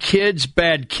good kids,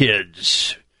 bad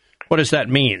kids. What does that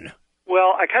mean?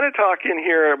 Well, I kind of talk in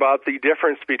here about the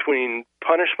difference between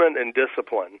punishment and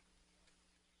discipline.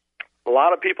 A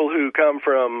lot of people who come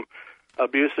from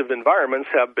abusive environments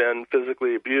have been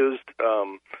physically abused,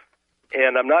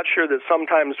 and I'm not sure that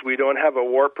sometimes we don't have a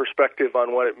warped perspective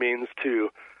on what it means to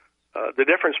the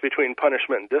difference between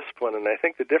punishment and discipline. And I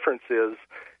think the difference is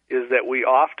that we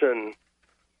often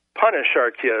punish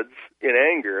our kids in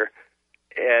anger,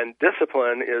 and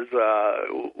discipline is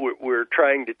we're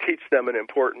trying to teach them an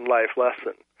important life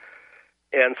lesson.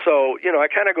 And so, I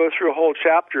kind of go through a whole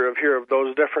chapter of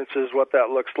those differences, what that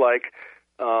looks like.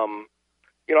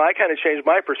 I kind of changed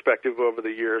my perspective over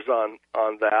the years on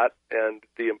that and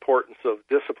the importance of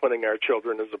disciplining our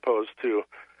children as opposed to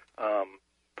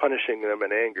punishing them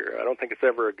in anger. I don't think it's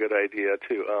ever a good idea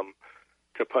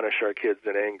to punish our kids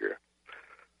in anger.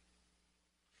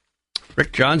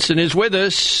 Rick Johnson is with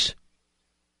us.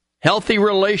 Healthy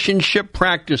relationship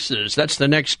practices. That's the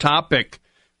next topic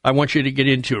I want you to get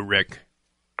into, Rick.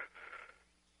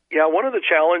 Yeah, one of the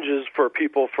challenges for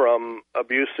people from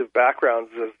abusive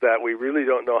backgrounds is that we really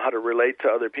don't know how to relate to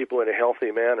other people in a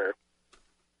healthy manner.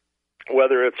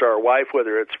 whether it's our wife,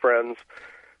 whether it's friends.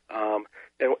 And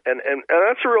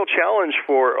that's a real challenge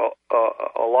for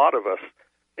a lot of us.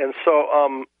 And so,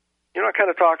 I kind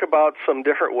of talk about some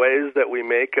different ways that we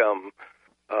make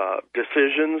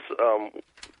decisions,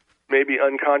 maybe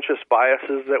unconscious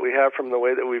biases that we have from the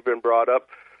way that we've been brought up,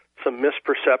 some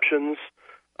misperceptions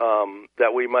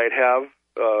that we might have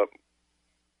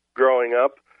growing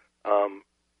up,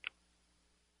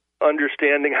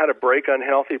 understanding how to break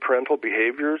unhealthy parental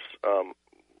behaviors,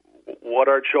 what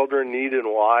our children need and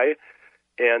why,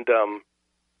 and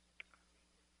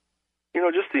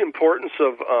just the importance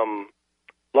of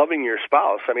loving your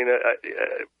spouse. I mean,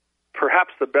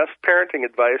 perhaps the best parenting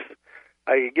advice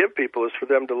I give people is for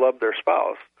them to love their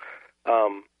spouse.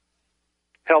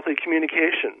 Healthy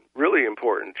communication, really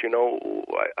important.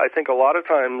 I think a lot of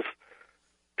times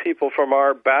people from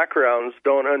our backgrounds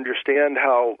don't understand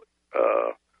how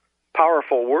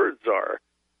powerful words are.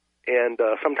 And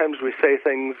sometimes we say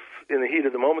things in the heat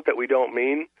of the moment that we don't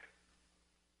mean,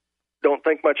 don't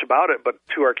think much about it, but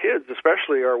to our kids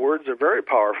especially, our words are very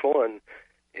powerful, and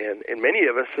many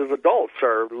of us as adults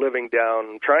are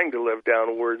trying to live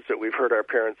down words that we've heard our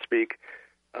parents speak,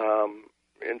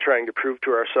 and trying to prove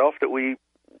to ourselves that we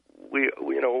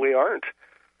aren't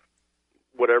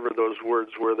whatever those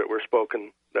words were that were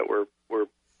spoken that were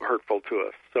hurtful to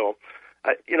us. So,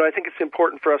 I think it's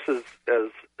important for us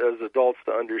as adults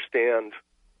to understand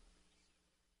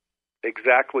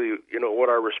exactly what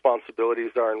our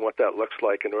responsibilities are and what that looks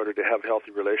like in order to have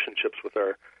healthy relationships with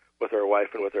our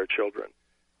wife and with our children.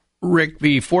 Rick,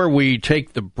 before we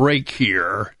take the break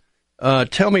here,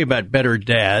 tell me about Better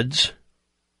Dads.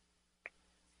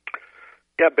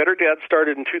 Yeah, Better Dads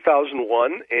started in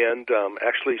 2001 and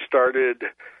actually started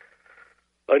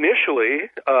initially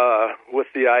with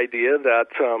the idea that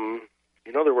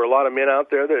there were a lot of men out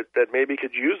there that maybe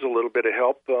could use a little bit of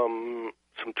help, some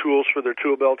tools for their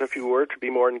tool belt, if you were, to be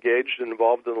more engaged and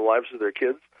involved in the lives of their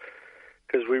kids,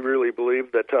 because we really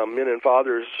believe that men and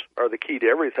fathers are the key to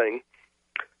everything,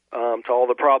 to all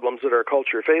the problems that our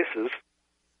culture faces.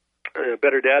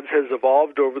 Better Dads has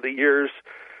evolved over the years,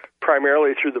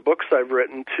 primarily through the books I've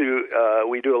written.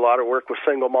 We do a lot of work with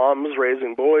single moms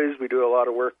raising boys. We do a lot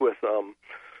of work with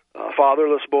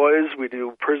fatherless boys. We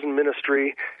do prison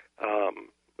ministry,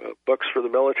 books for the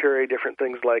military, different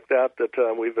things like that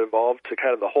we've evolved to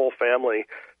kind of the whole family,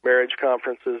 marriage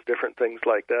conferences, different things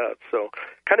like that. So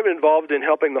kind of involved in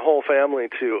helping the whole family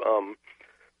to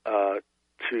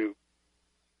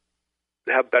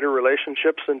have better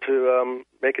relationships and to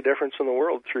make a difference in the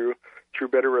world through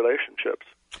better relationships.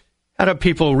 How do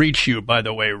people reach you, by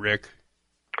the way, Rick?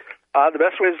 The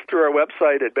best way is through our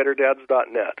website at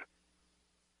betterdads.net.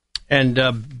 And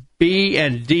B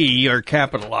and D are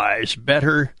capitalized,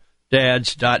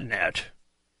 betterdads.net.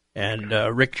 And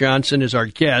Rick Johnson is our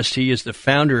guest. He is the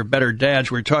founder of Better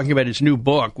Dads. We're talking about his new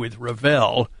book with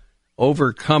Ravel,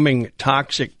 Overcoming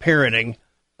Toxic Parenting.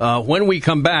 When we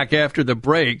come back after the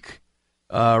break,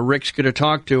 Rick's going to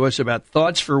talk to us about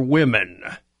thoughts for women,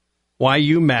 why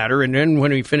you matter. And then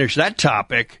when we finish that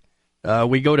topic,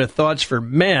 we go to thoughts for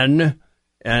men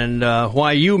and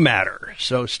why you matter.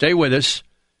 So stay with us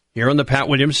here on the Pat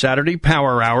Williams Saturday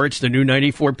Power Hour. It's the new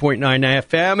 94.9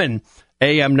 FM and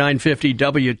AM 950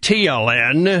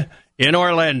 WTLN in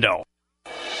Orlando.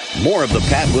 More of the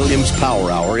Pat Williams Power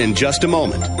Hour in just a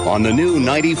moment on the new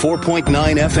 94.9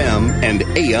 FM and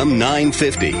AM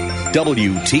 950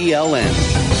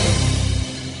 WTLN.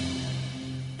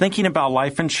 Thinking about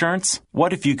life insurance?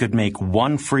 What if you could make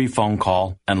one free phone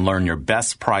call and learn your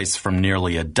best price from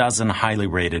nearly a dozen highly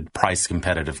rated,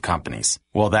 price-competitive companies?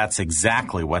 Well, that's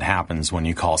exactly what happens when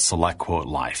you call SelectQuote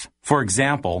Life. For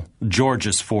example, George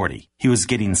is 40. He was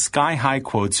getting sky-high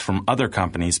quotes from other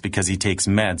companies because he takes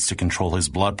meds to control his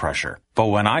blood pressure. But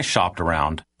when I shopped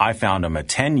around, I found him a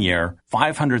 10-year,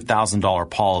 $500,000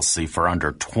 policy for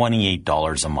under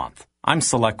 $28 a month. I'm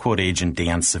SelectQuote agent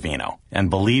Dan Savino,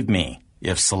 and believe me,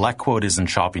 if SelectQuote isn't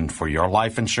shopping for your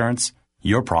life insurance,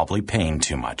 you're probably paying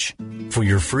too much. For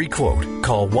your free quote,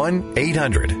 call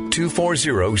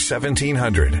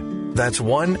 1-800-240-1700. That's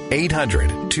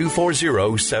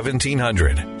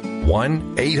 1-800-240-1700.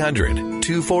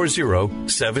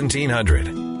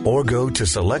 1-800-240-1700. Or go to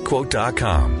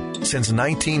SelectQuote.com. Since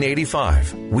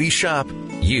 1985, we shop,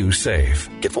 you save.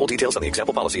 Get full details on the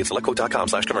example policy at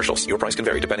SelectQuote.com/commercials. Your price can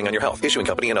vary depending on your health, issuing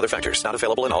company, and other factors. Not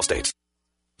available in all states.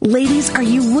 Ladies, are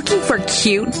you looking for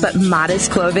cute but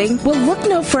modest clothing? Well, look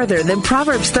no further than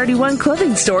Proverbs 31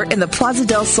 Clothing Store in the Plaza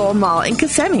del Sol Mall in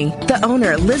Kissimmee. The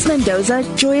owner, Liz Mendoza,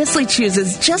 joyously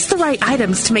chooses just the right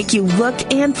items to make you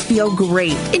look and feel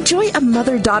great. Enjoy a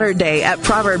Mother-Daughter Day at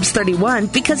Proverbs 31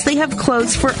 because they have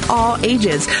clothes for all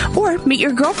ages. Or meet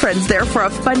your girlfriends there for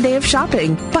a fun day of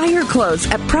shopping. Buy your clothes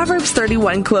at Proverbs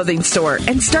 31 Clothing Store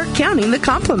and start counting the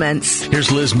compliments.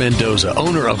 Here's Liz Mendoza,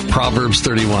 owner of Proverbs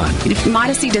 31.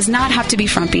 Modesty does not have to be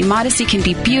frumpy. Modesty can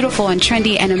be beautiful and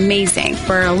trendy and amazing.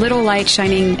 We're a little light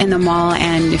shining in the mall,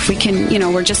 and if we can,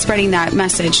 we're just spreading that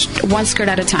message one skirt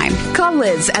at a time. Call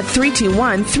Liz at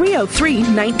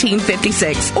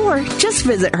 321-303-1956 or just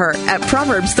visit her at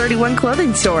Proverbs 31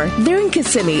 Clothing Store. They're in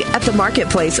Kissimmee at the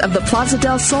marketplace of the Plaza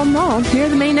del Sol Mall near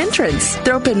the main entrance.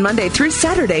 They're open Monday through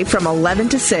Saturday from 11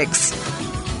 to 6.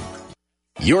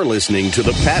 You're listening to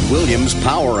the Pat Williams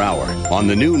Power Hour on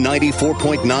the new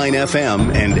 94.9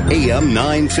 FM and AM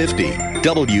 950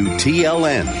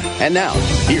 WTLN. And now,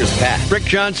 here's Pat. Rick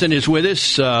Johnson is with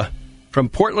us from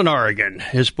Portland, Oregon.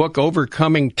 His book,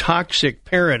 Overcoming Toxic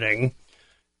Parenting.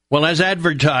 Well, as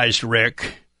advertised,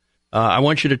 Rick, I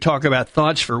want you to talk about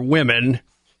thoughts for women,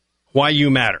 why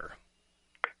you matter.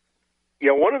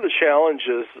 Yeah, one of the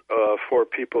challenges for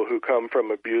people who come from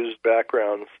abused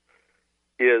backgrounds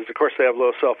is, of course, they have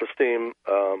low self-esteem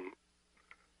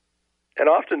and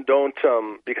often don't,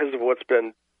 because of what's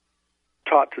been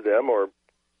taught to them or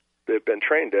they've been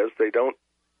trained as, they don't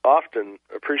often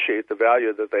appreciate the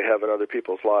value that they have in other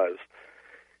people's lives.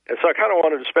 And so I kind of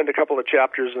wanted to spend a couple of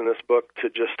chapters in this book to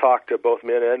just talk to both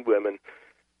men and women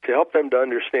to help them to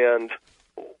understand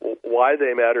why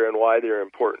they matter and why they're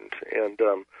important. And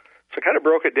so I kind of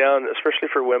broke it down, especially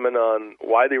for women, on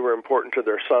why they were important to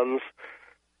their sons.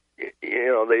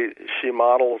 She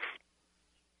models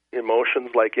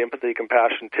emotions like empathy,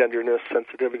 compassion, tenderness,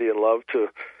 sensitivity, and love to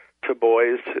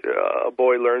boys. A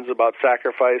boy learns about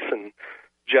sacrifice and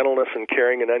gentleness and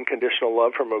caring and unconditional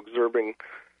love from observing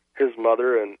his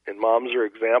mother, and moms are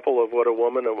example of what a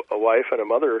woman, a wife, and a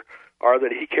mother are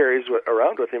that he carries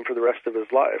around with him for the rest of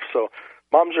his life. So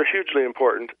moms are hugely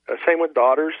important. Same with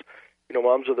daughters.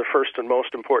 Moms are the first and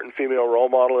most important female role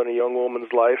model in a young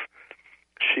woman's life.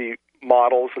 She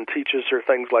models and teaches her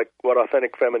things like what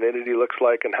authentic femininity looks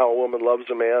like and how a woman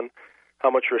loves a man, how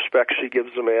much respect she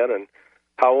gives a man, and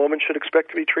how a woman should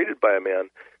expect to be treated by a man.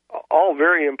 All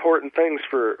very important things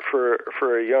for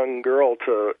a young girl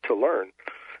to learn.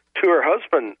 To her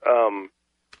husband,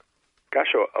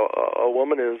 a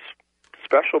woman is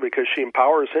special because she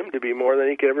empowers him to be more than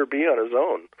he could ever be on his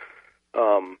own.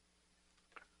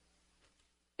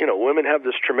 Women have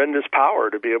this tremendous power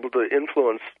to be able to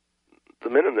influence the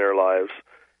men in their lives.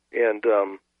 And,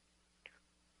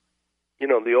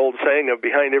 the old saying of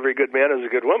behind every good man is a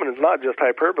good woman is not just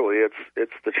hyperbole,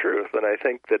 it's the truth. And I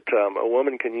think that a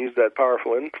woman can use that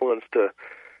powerful influence to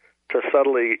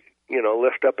subtly,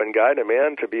 lift up and guide a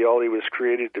man to be all he was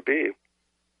created to be.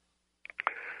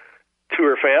 To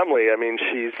her family,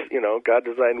 she's, God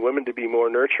designed women to be more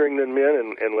nurturing than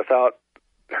men, and without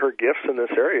her gifts in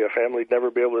this area, a family'd never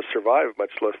be able to survive,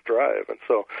 much less thrive. And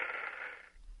so,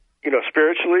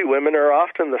 spiritually, women are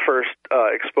often the first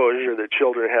exposure that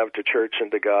children have to church and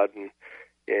to God, and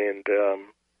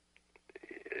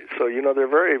so they're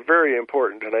very, very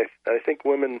important. And I think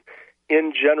women,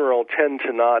 in general, tend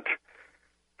to not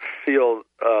feel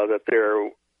that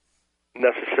they're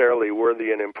necessarily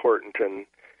worthy and important, and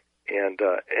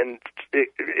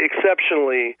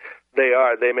exceptionally,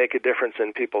 they make a difference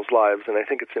in people's lives, and I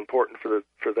think it's important for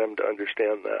them to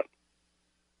understand that.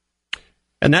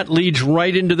 And that leads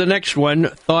right into the next one,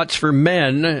 thoughts for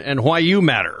men and why you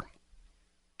matter.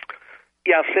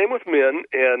 Yeah, same with men,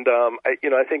 and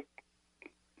I think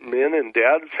men and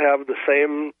dads have the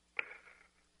same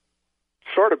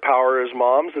sort of power as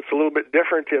moms. It's a little bit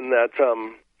different in that,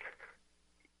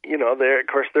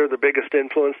 they're the biggest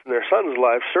influence in their sons'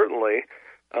 lives, certainly.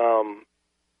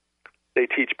 They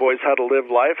teach boys how to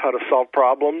live life, how to solve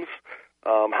problems,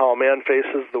 how a man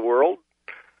faces the world.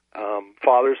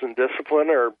 Fathers and discipline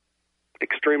are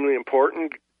extremely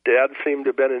important. Dads seem to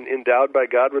have been endowed by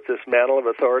God with this mantle of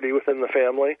authority within the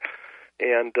family.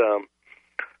 And,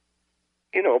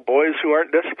 boys who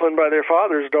aren't disciplined by their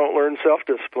fathers don't learn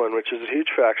self-discipline, which is a huge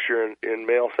factor in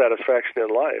male satisfaction in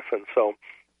life. And so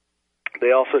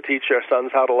they also teach their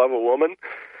sons how to love a woman,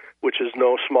 which is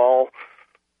no small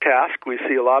task. We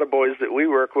see a lot of boys that we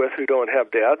work with who don't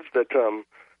have dads that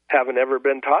haven't ever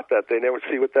been taught that. They never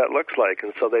see what that looks like,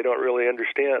 and so they don't really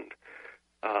understand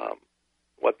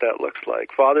what that looks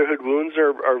like. Fatherhood wounds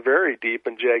are very deep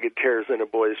and jagged tears in a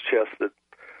boy's chest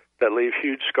that leave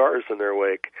huge scars in their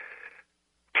wake.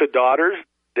 To daughters,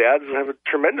 dads have a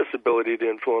tremendous ability to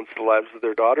influence the lives of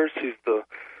their daughters. He's the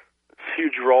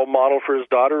huge role model for his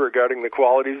daughter regarding the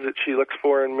qualities that she looks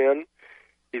for in men.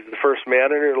 He's the first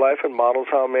man in her life and models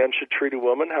how a man should treat a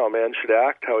woman, how a man should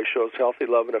act, how he shows healthy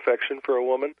love and affection for a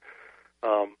woman.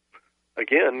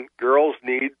 Again, girls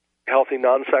need healthy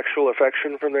non-sexual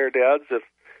affection from their dads.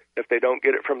 If they don't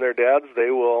get it from their dads, they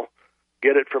will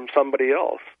get it from somebody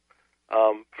else.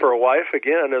 For a wife,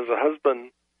 again, as a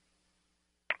husband,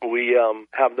 we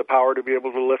have the power to be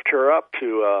able to lift her up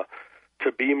to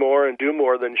be more and do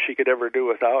more than she could ever do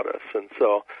without us. And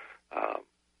so,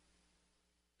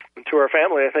 to our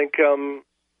family, I think,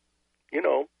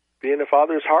 being a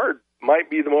father is hard. Might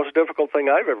be the most difficult thing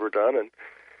I've ever done, and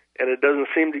it doesn't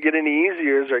seem to get any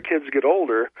easier as our kids get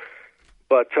older.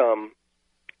 But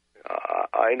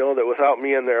I know that without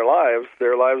me in their lives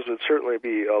would certainly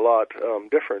be a lot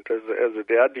different. As a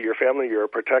dad to your family, you're a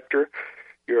protector,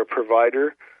 you're a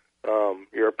provider,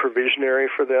 you're a provisionary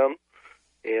for them.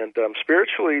 And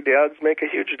spiritually, dads make a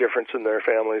huge difference in their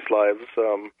families' lives.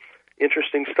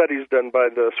 Interesting studies done by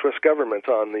the Swiss government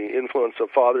on the influence of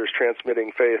fathers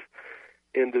transmitting faith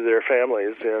into their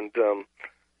families, and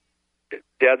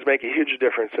dads make a huge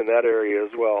difference in that area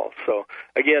as well. So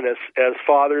again, as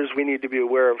fathers, we need to be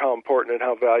aware of how important and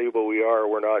how valuable we are.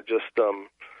 We're not just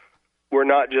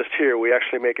here. We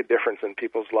actually make a difference in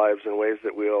people's lives in ways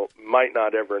that we might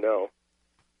not ever know.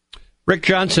 Rick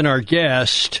Johnson, our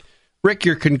guest. Rick,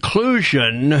 your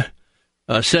conclusion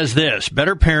says this: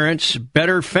 better parents,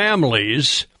 better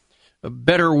families, a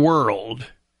better world.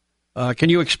 Can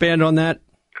you expand on that?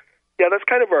 Yeah, that's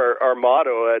kind of our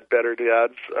motto at Better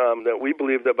Dads, that we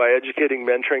believe that by educating,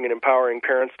 mentoring, and empowering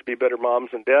parents to be better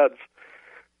moms and dads,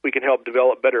 we can help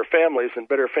develop better families, and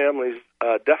better families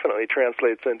definitely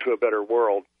translates into a better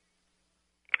world.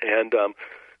 And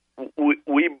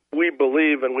we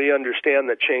believe and we understand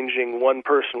that changing one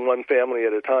person, one family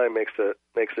at a time makes a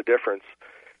difference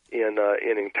in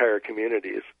entire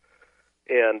communities.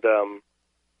 And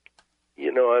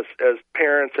as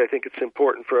parents, I think it's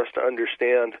important for us to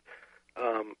understand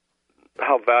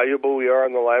how valuable we are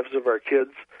in the lives of our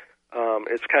kids.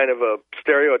 It's kind of a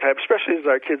stereotype, especially as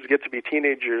our kids get to be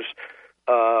teenagers,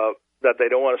 that they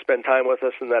don't want to spend time with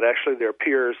us, and that actually their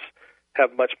peers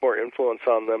have much more influence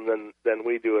on them than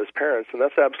we do as parents. And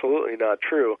that's absolutely not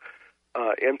true.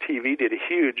 MTV did a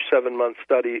huge 7-month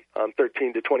study on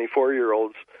 13 to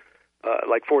 24-year-olds,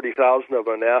 like 40,000 of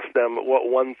them, and asked them what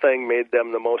one thing made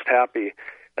them the most happy.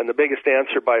 And the biggest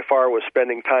answer by far was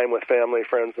spending time with family,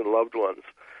 friends, and loved ones.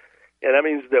 And that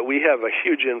means that we have a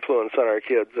huge influence on our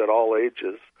kids at all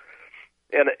ages.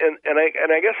 And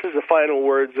I guess as the final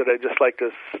words that I just like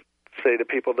to say to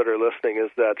people that are listening is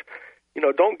that,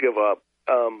 don't give up.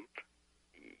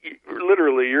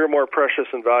 Literally, you're more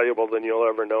precious and valuable than you'll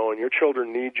ever know, and your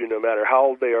children need you no matter how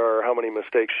old they are or how many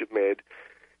mistakes you've made.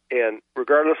 And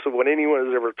regardless of what anyone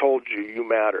has ever told you, you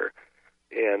matter.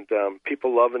 And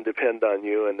people love and depend on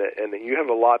you, and you have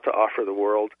a lot to offer the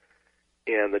world.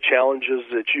 And the challenges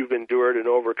that you've endured and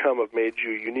overcome have made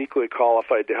you uniquely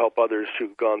qualified to help others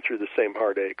who've gone through the same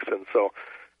heartaches. And so,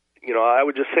 I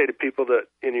would just say to people that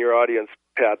in your audience,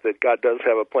 Pat, that God does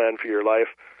have a plan for your life.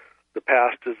 The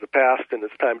past is the past, and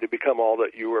it's time to become all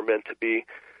that you were meant to be,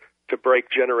 to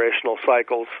break generational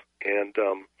cycles. And,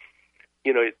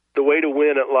 the way to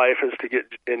win at life is to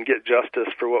get justice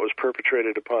for what was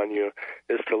perpetrated upon you,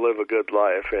 is to live a good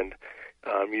life. And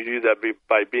you do that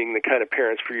by being the kind of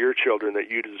parents for your children that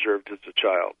you deserved as a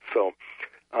child. So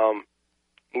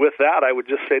with that, I would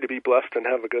just say to be blessed and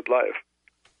have a good life.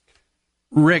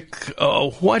 Rick,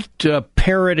 what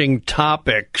parenting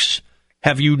topics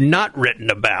have you not written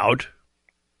about,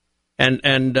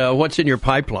 and what's in your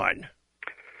pipeline?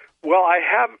 Well, I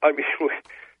have.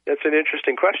 That's an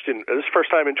interesting question. This is the first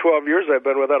time in 12 years I've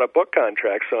been without a book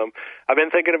contract, so I've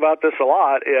been thinking about this a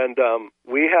lot, and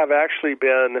we have actually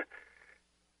been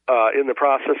in the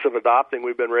process of adopting.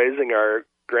 We've been raising our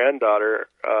granddaughter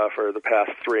for the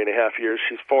past 3.5 years.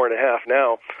 She's 4.5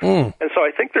 now. And so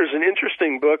I think there's an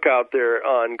interesting book out there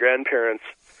on grandparents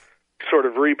sort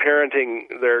of reparenting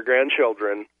their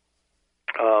grandchildren.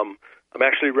 I'm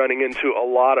actually running into a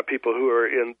lot of people who are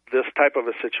in this type of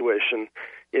a situation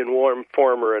in one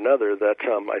form or another that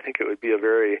I think it would be a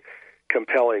very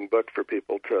compelling book for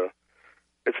people to.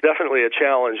 It's definitely a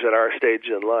challenge at our stage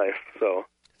in life.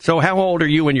 So how old are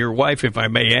you and your wife, if I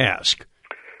may ask?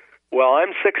 Well,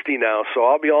 I'm 60 now, so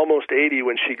I'll be almost 80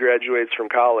 when she graduates from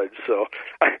college. So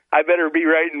I better be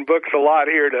writing books a lot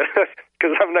here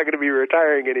because I'm not going to be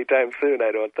retiring anytime soon,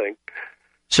 I don't think.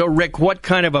 So, Rick, what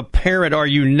kind of a parent are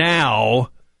you now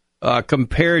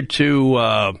compared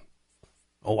to,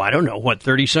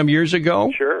 30-some years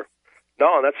ago? Sure.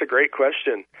 No, that's a great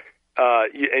question.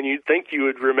 And you'd think you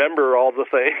would remember all the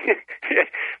things,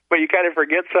 but you kind of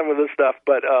forget some of the stuff.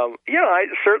 But, I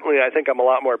think I'm a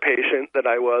lot more patient than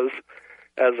I was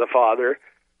as a father.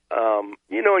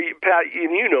 Pat,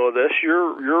 you know this,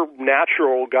 your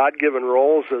natural God-given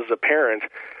roles as a parent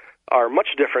are much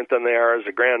different than they are as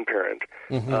a grandparent.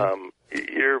 Mm-hmm.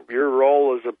 Your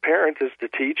role as a parent is to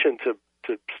teach and to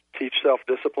teach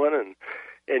self-discipline,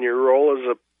 and your role as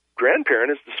a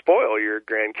grandparent is to spoil your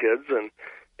grandkids, and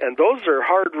those are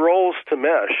hard roles to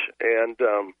mesh. And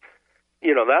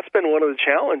that's been one of the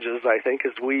challenges, I think,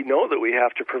 is we know that we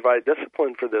have to provide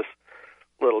discipline for this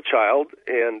little child,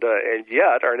 and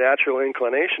yet our natural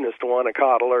inclination is to want to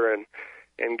coddle her and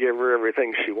give her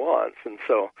everything she wants. And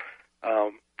so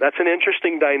that's an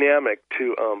interesting dynamic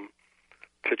to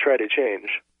try to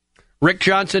change. Rick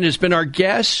Johnson has been our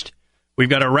guest. We've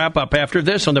got a wrap-up after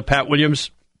this on the Pat Williams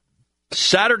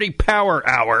Saturday Power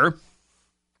Hour,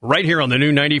 right here on the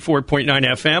new 94.9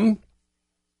 FM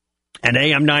and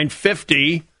AM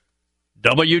 950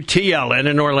 WTLN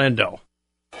in Orlando.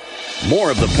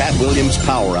 More of the Pat Williams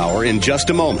Power Hour in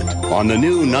just a moment on the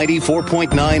new 94.9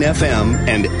 FM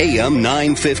and AM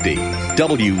 950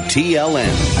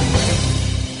 WTLN.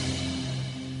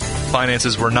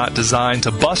 Finances were not designed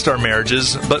to bust our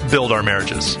marriages, but build our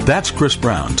marriages. That's Chris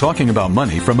Brown talking about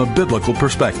money from a biblical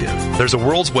perspective. There's a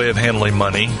world's way of handling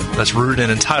money that's rooted in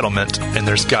entitlement, and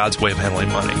there's God's way of handling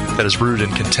money that is rooted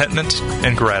in contentment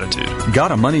and gratitude.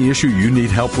 Got a money issue you need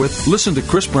help with? Listen to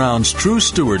Chris Brown's True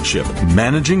Stewardship,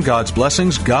 Managing God's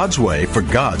Blessings God's Way for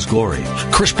God's Glory.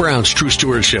 Chris Brown's True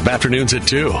Stewardship, afternoons at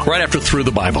 2, right after Through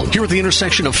the Bible. Here at the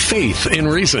intersection of faith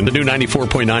and reason, the new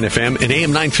 94.9 FM and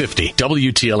AM 950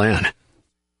 WTLN.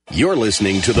 You're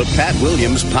listening to the Pat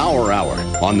Williams Power Hour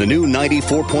on the new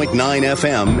 94.9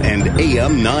 FM and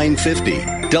AM 950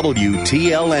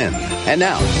 WTLN. And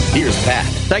now, here's Pat.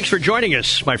 Thanks for joining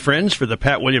us, my friends, for the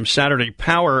Pat Williams Saturday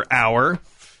Power Hour.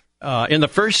 In the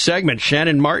first segment,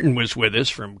 Shannon Martin was with us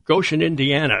from Goshen,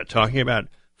 Indiana, talking about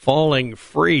falling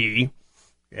free.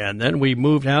 And then we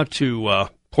moved out to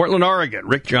Portland, Oregon.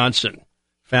 Rick Johnson,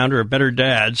 founder of Better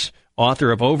Dads,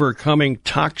 author of Overcoming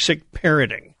Toxic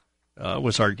Parenting,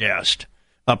 was our guest.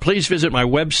 Please visit my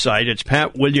website. It's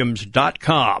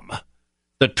patwilliams.com.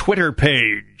 The Twitter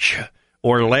page,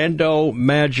 Orlando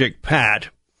Magic Pat.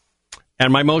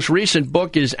 And my most recent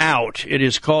book is out. It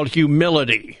is called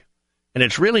Humility. And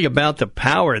it's really about the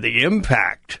power, the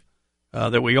impact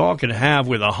that we all can have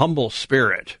with a humble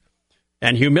spirit.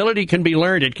 And humility can be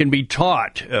learned. It can be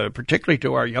taught, particularly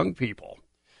to our young people.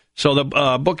 So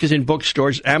the book is in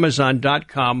bookstores,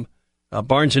 Amazon.com,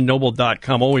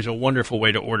 BarnesandNoble.com. Always a wonderful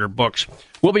way to order books.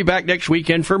 We'll be back next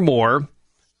weekend for more,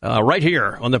 right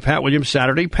here on the Pat Williams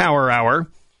Saturday Power Hour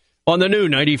on the new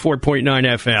 94.9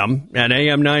 FM and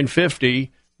AM 950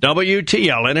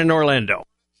 WTLN in Orlando.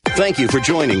 Thank you for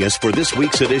joining us for this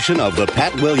week's edition of the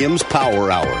Pat Williams Power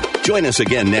Hour. Join us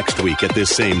again next week at this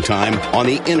same time on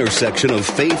the intersection of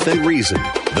faith and reason,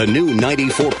 the new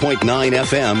 94.9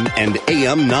 FM and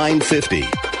AM 950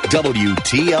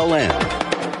 WTLN.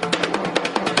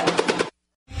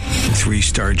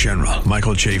 3-star General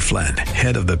Michael J. Flynn,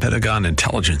 head of the Pentagon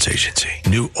Intelligence Agency,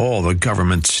 knew all the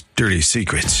government's dirty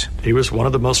secrets. He was one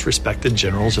of the most respected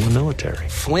generals in the military.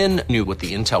 Flynn knew what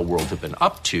the intel world had been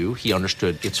up to. He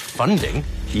understood its funding.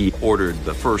 He ordered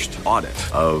the first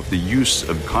audit of the use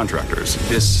of contractors.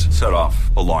 This set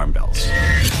off alarm bells.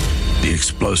 The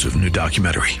explosive new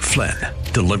documentary, Flynn,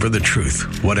 Deliver the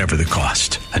Truth, Whatever the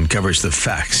Cost, uncovers the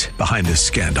facts behind this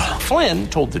scandal. Flynn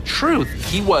told the truth.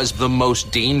 He was the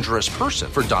most dangerous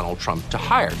person for Donald Trump to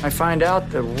hire. I find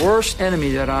out the worst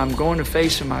enemy that I'm going to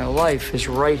face in my life is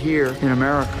right here in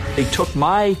America. They took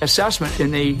my assessment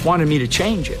and they wanted me to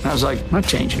change it. And I was like, I'm not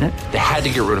changing it. They had to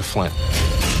get rid of Flynn.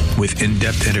 With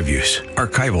in-depth interviews,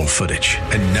 archival footage,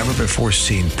 and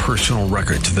never-before-seen personal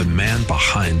records of the man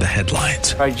behind the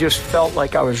headlines. I just felt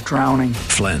like I was drowning.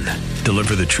 Flynn,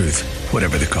 Deliver the Truth,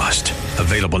 Whatever the Cost.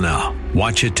 Available now.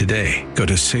 Watch it today. Go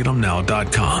to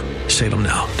salemnow.com.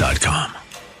 salemnow.com.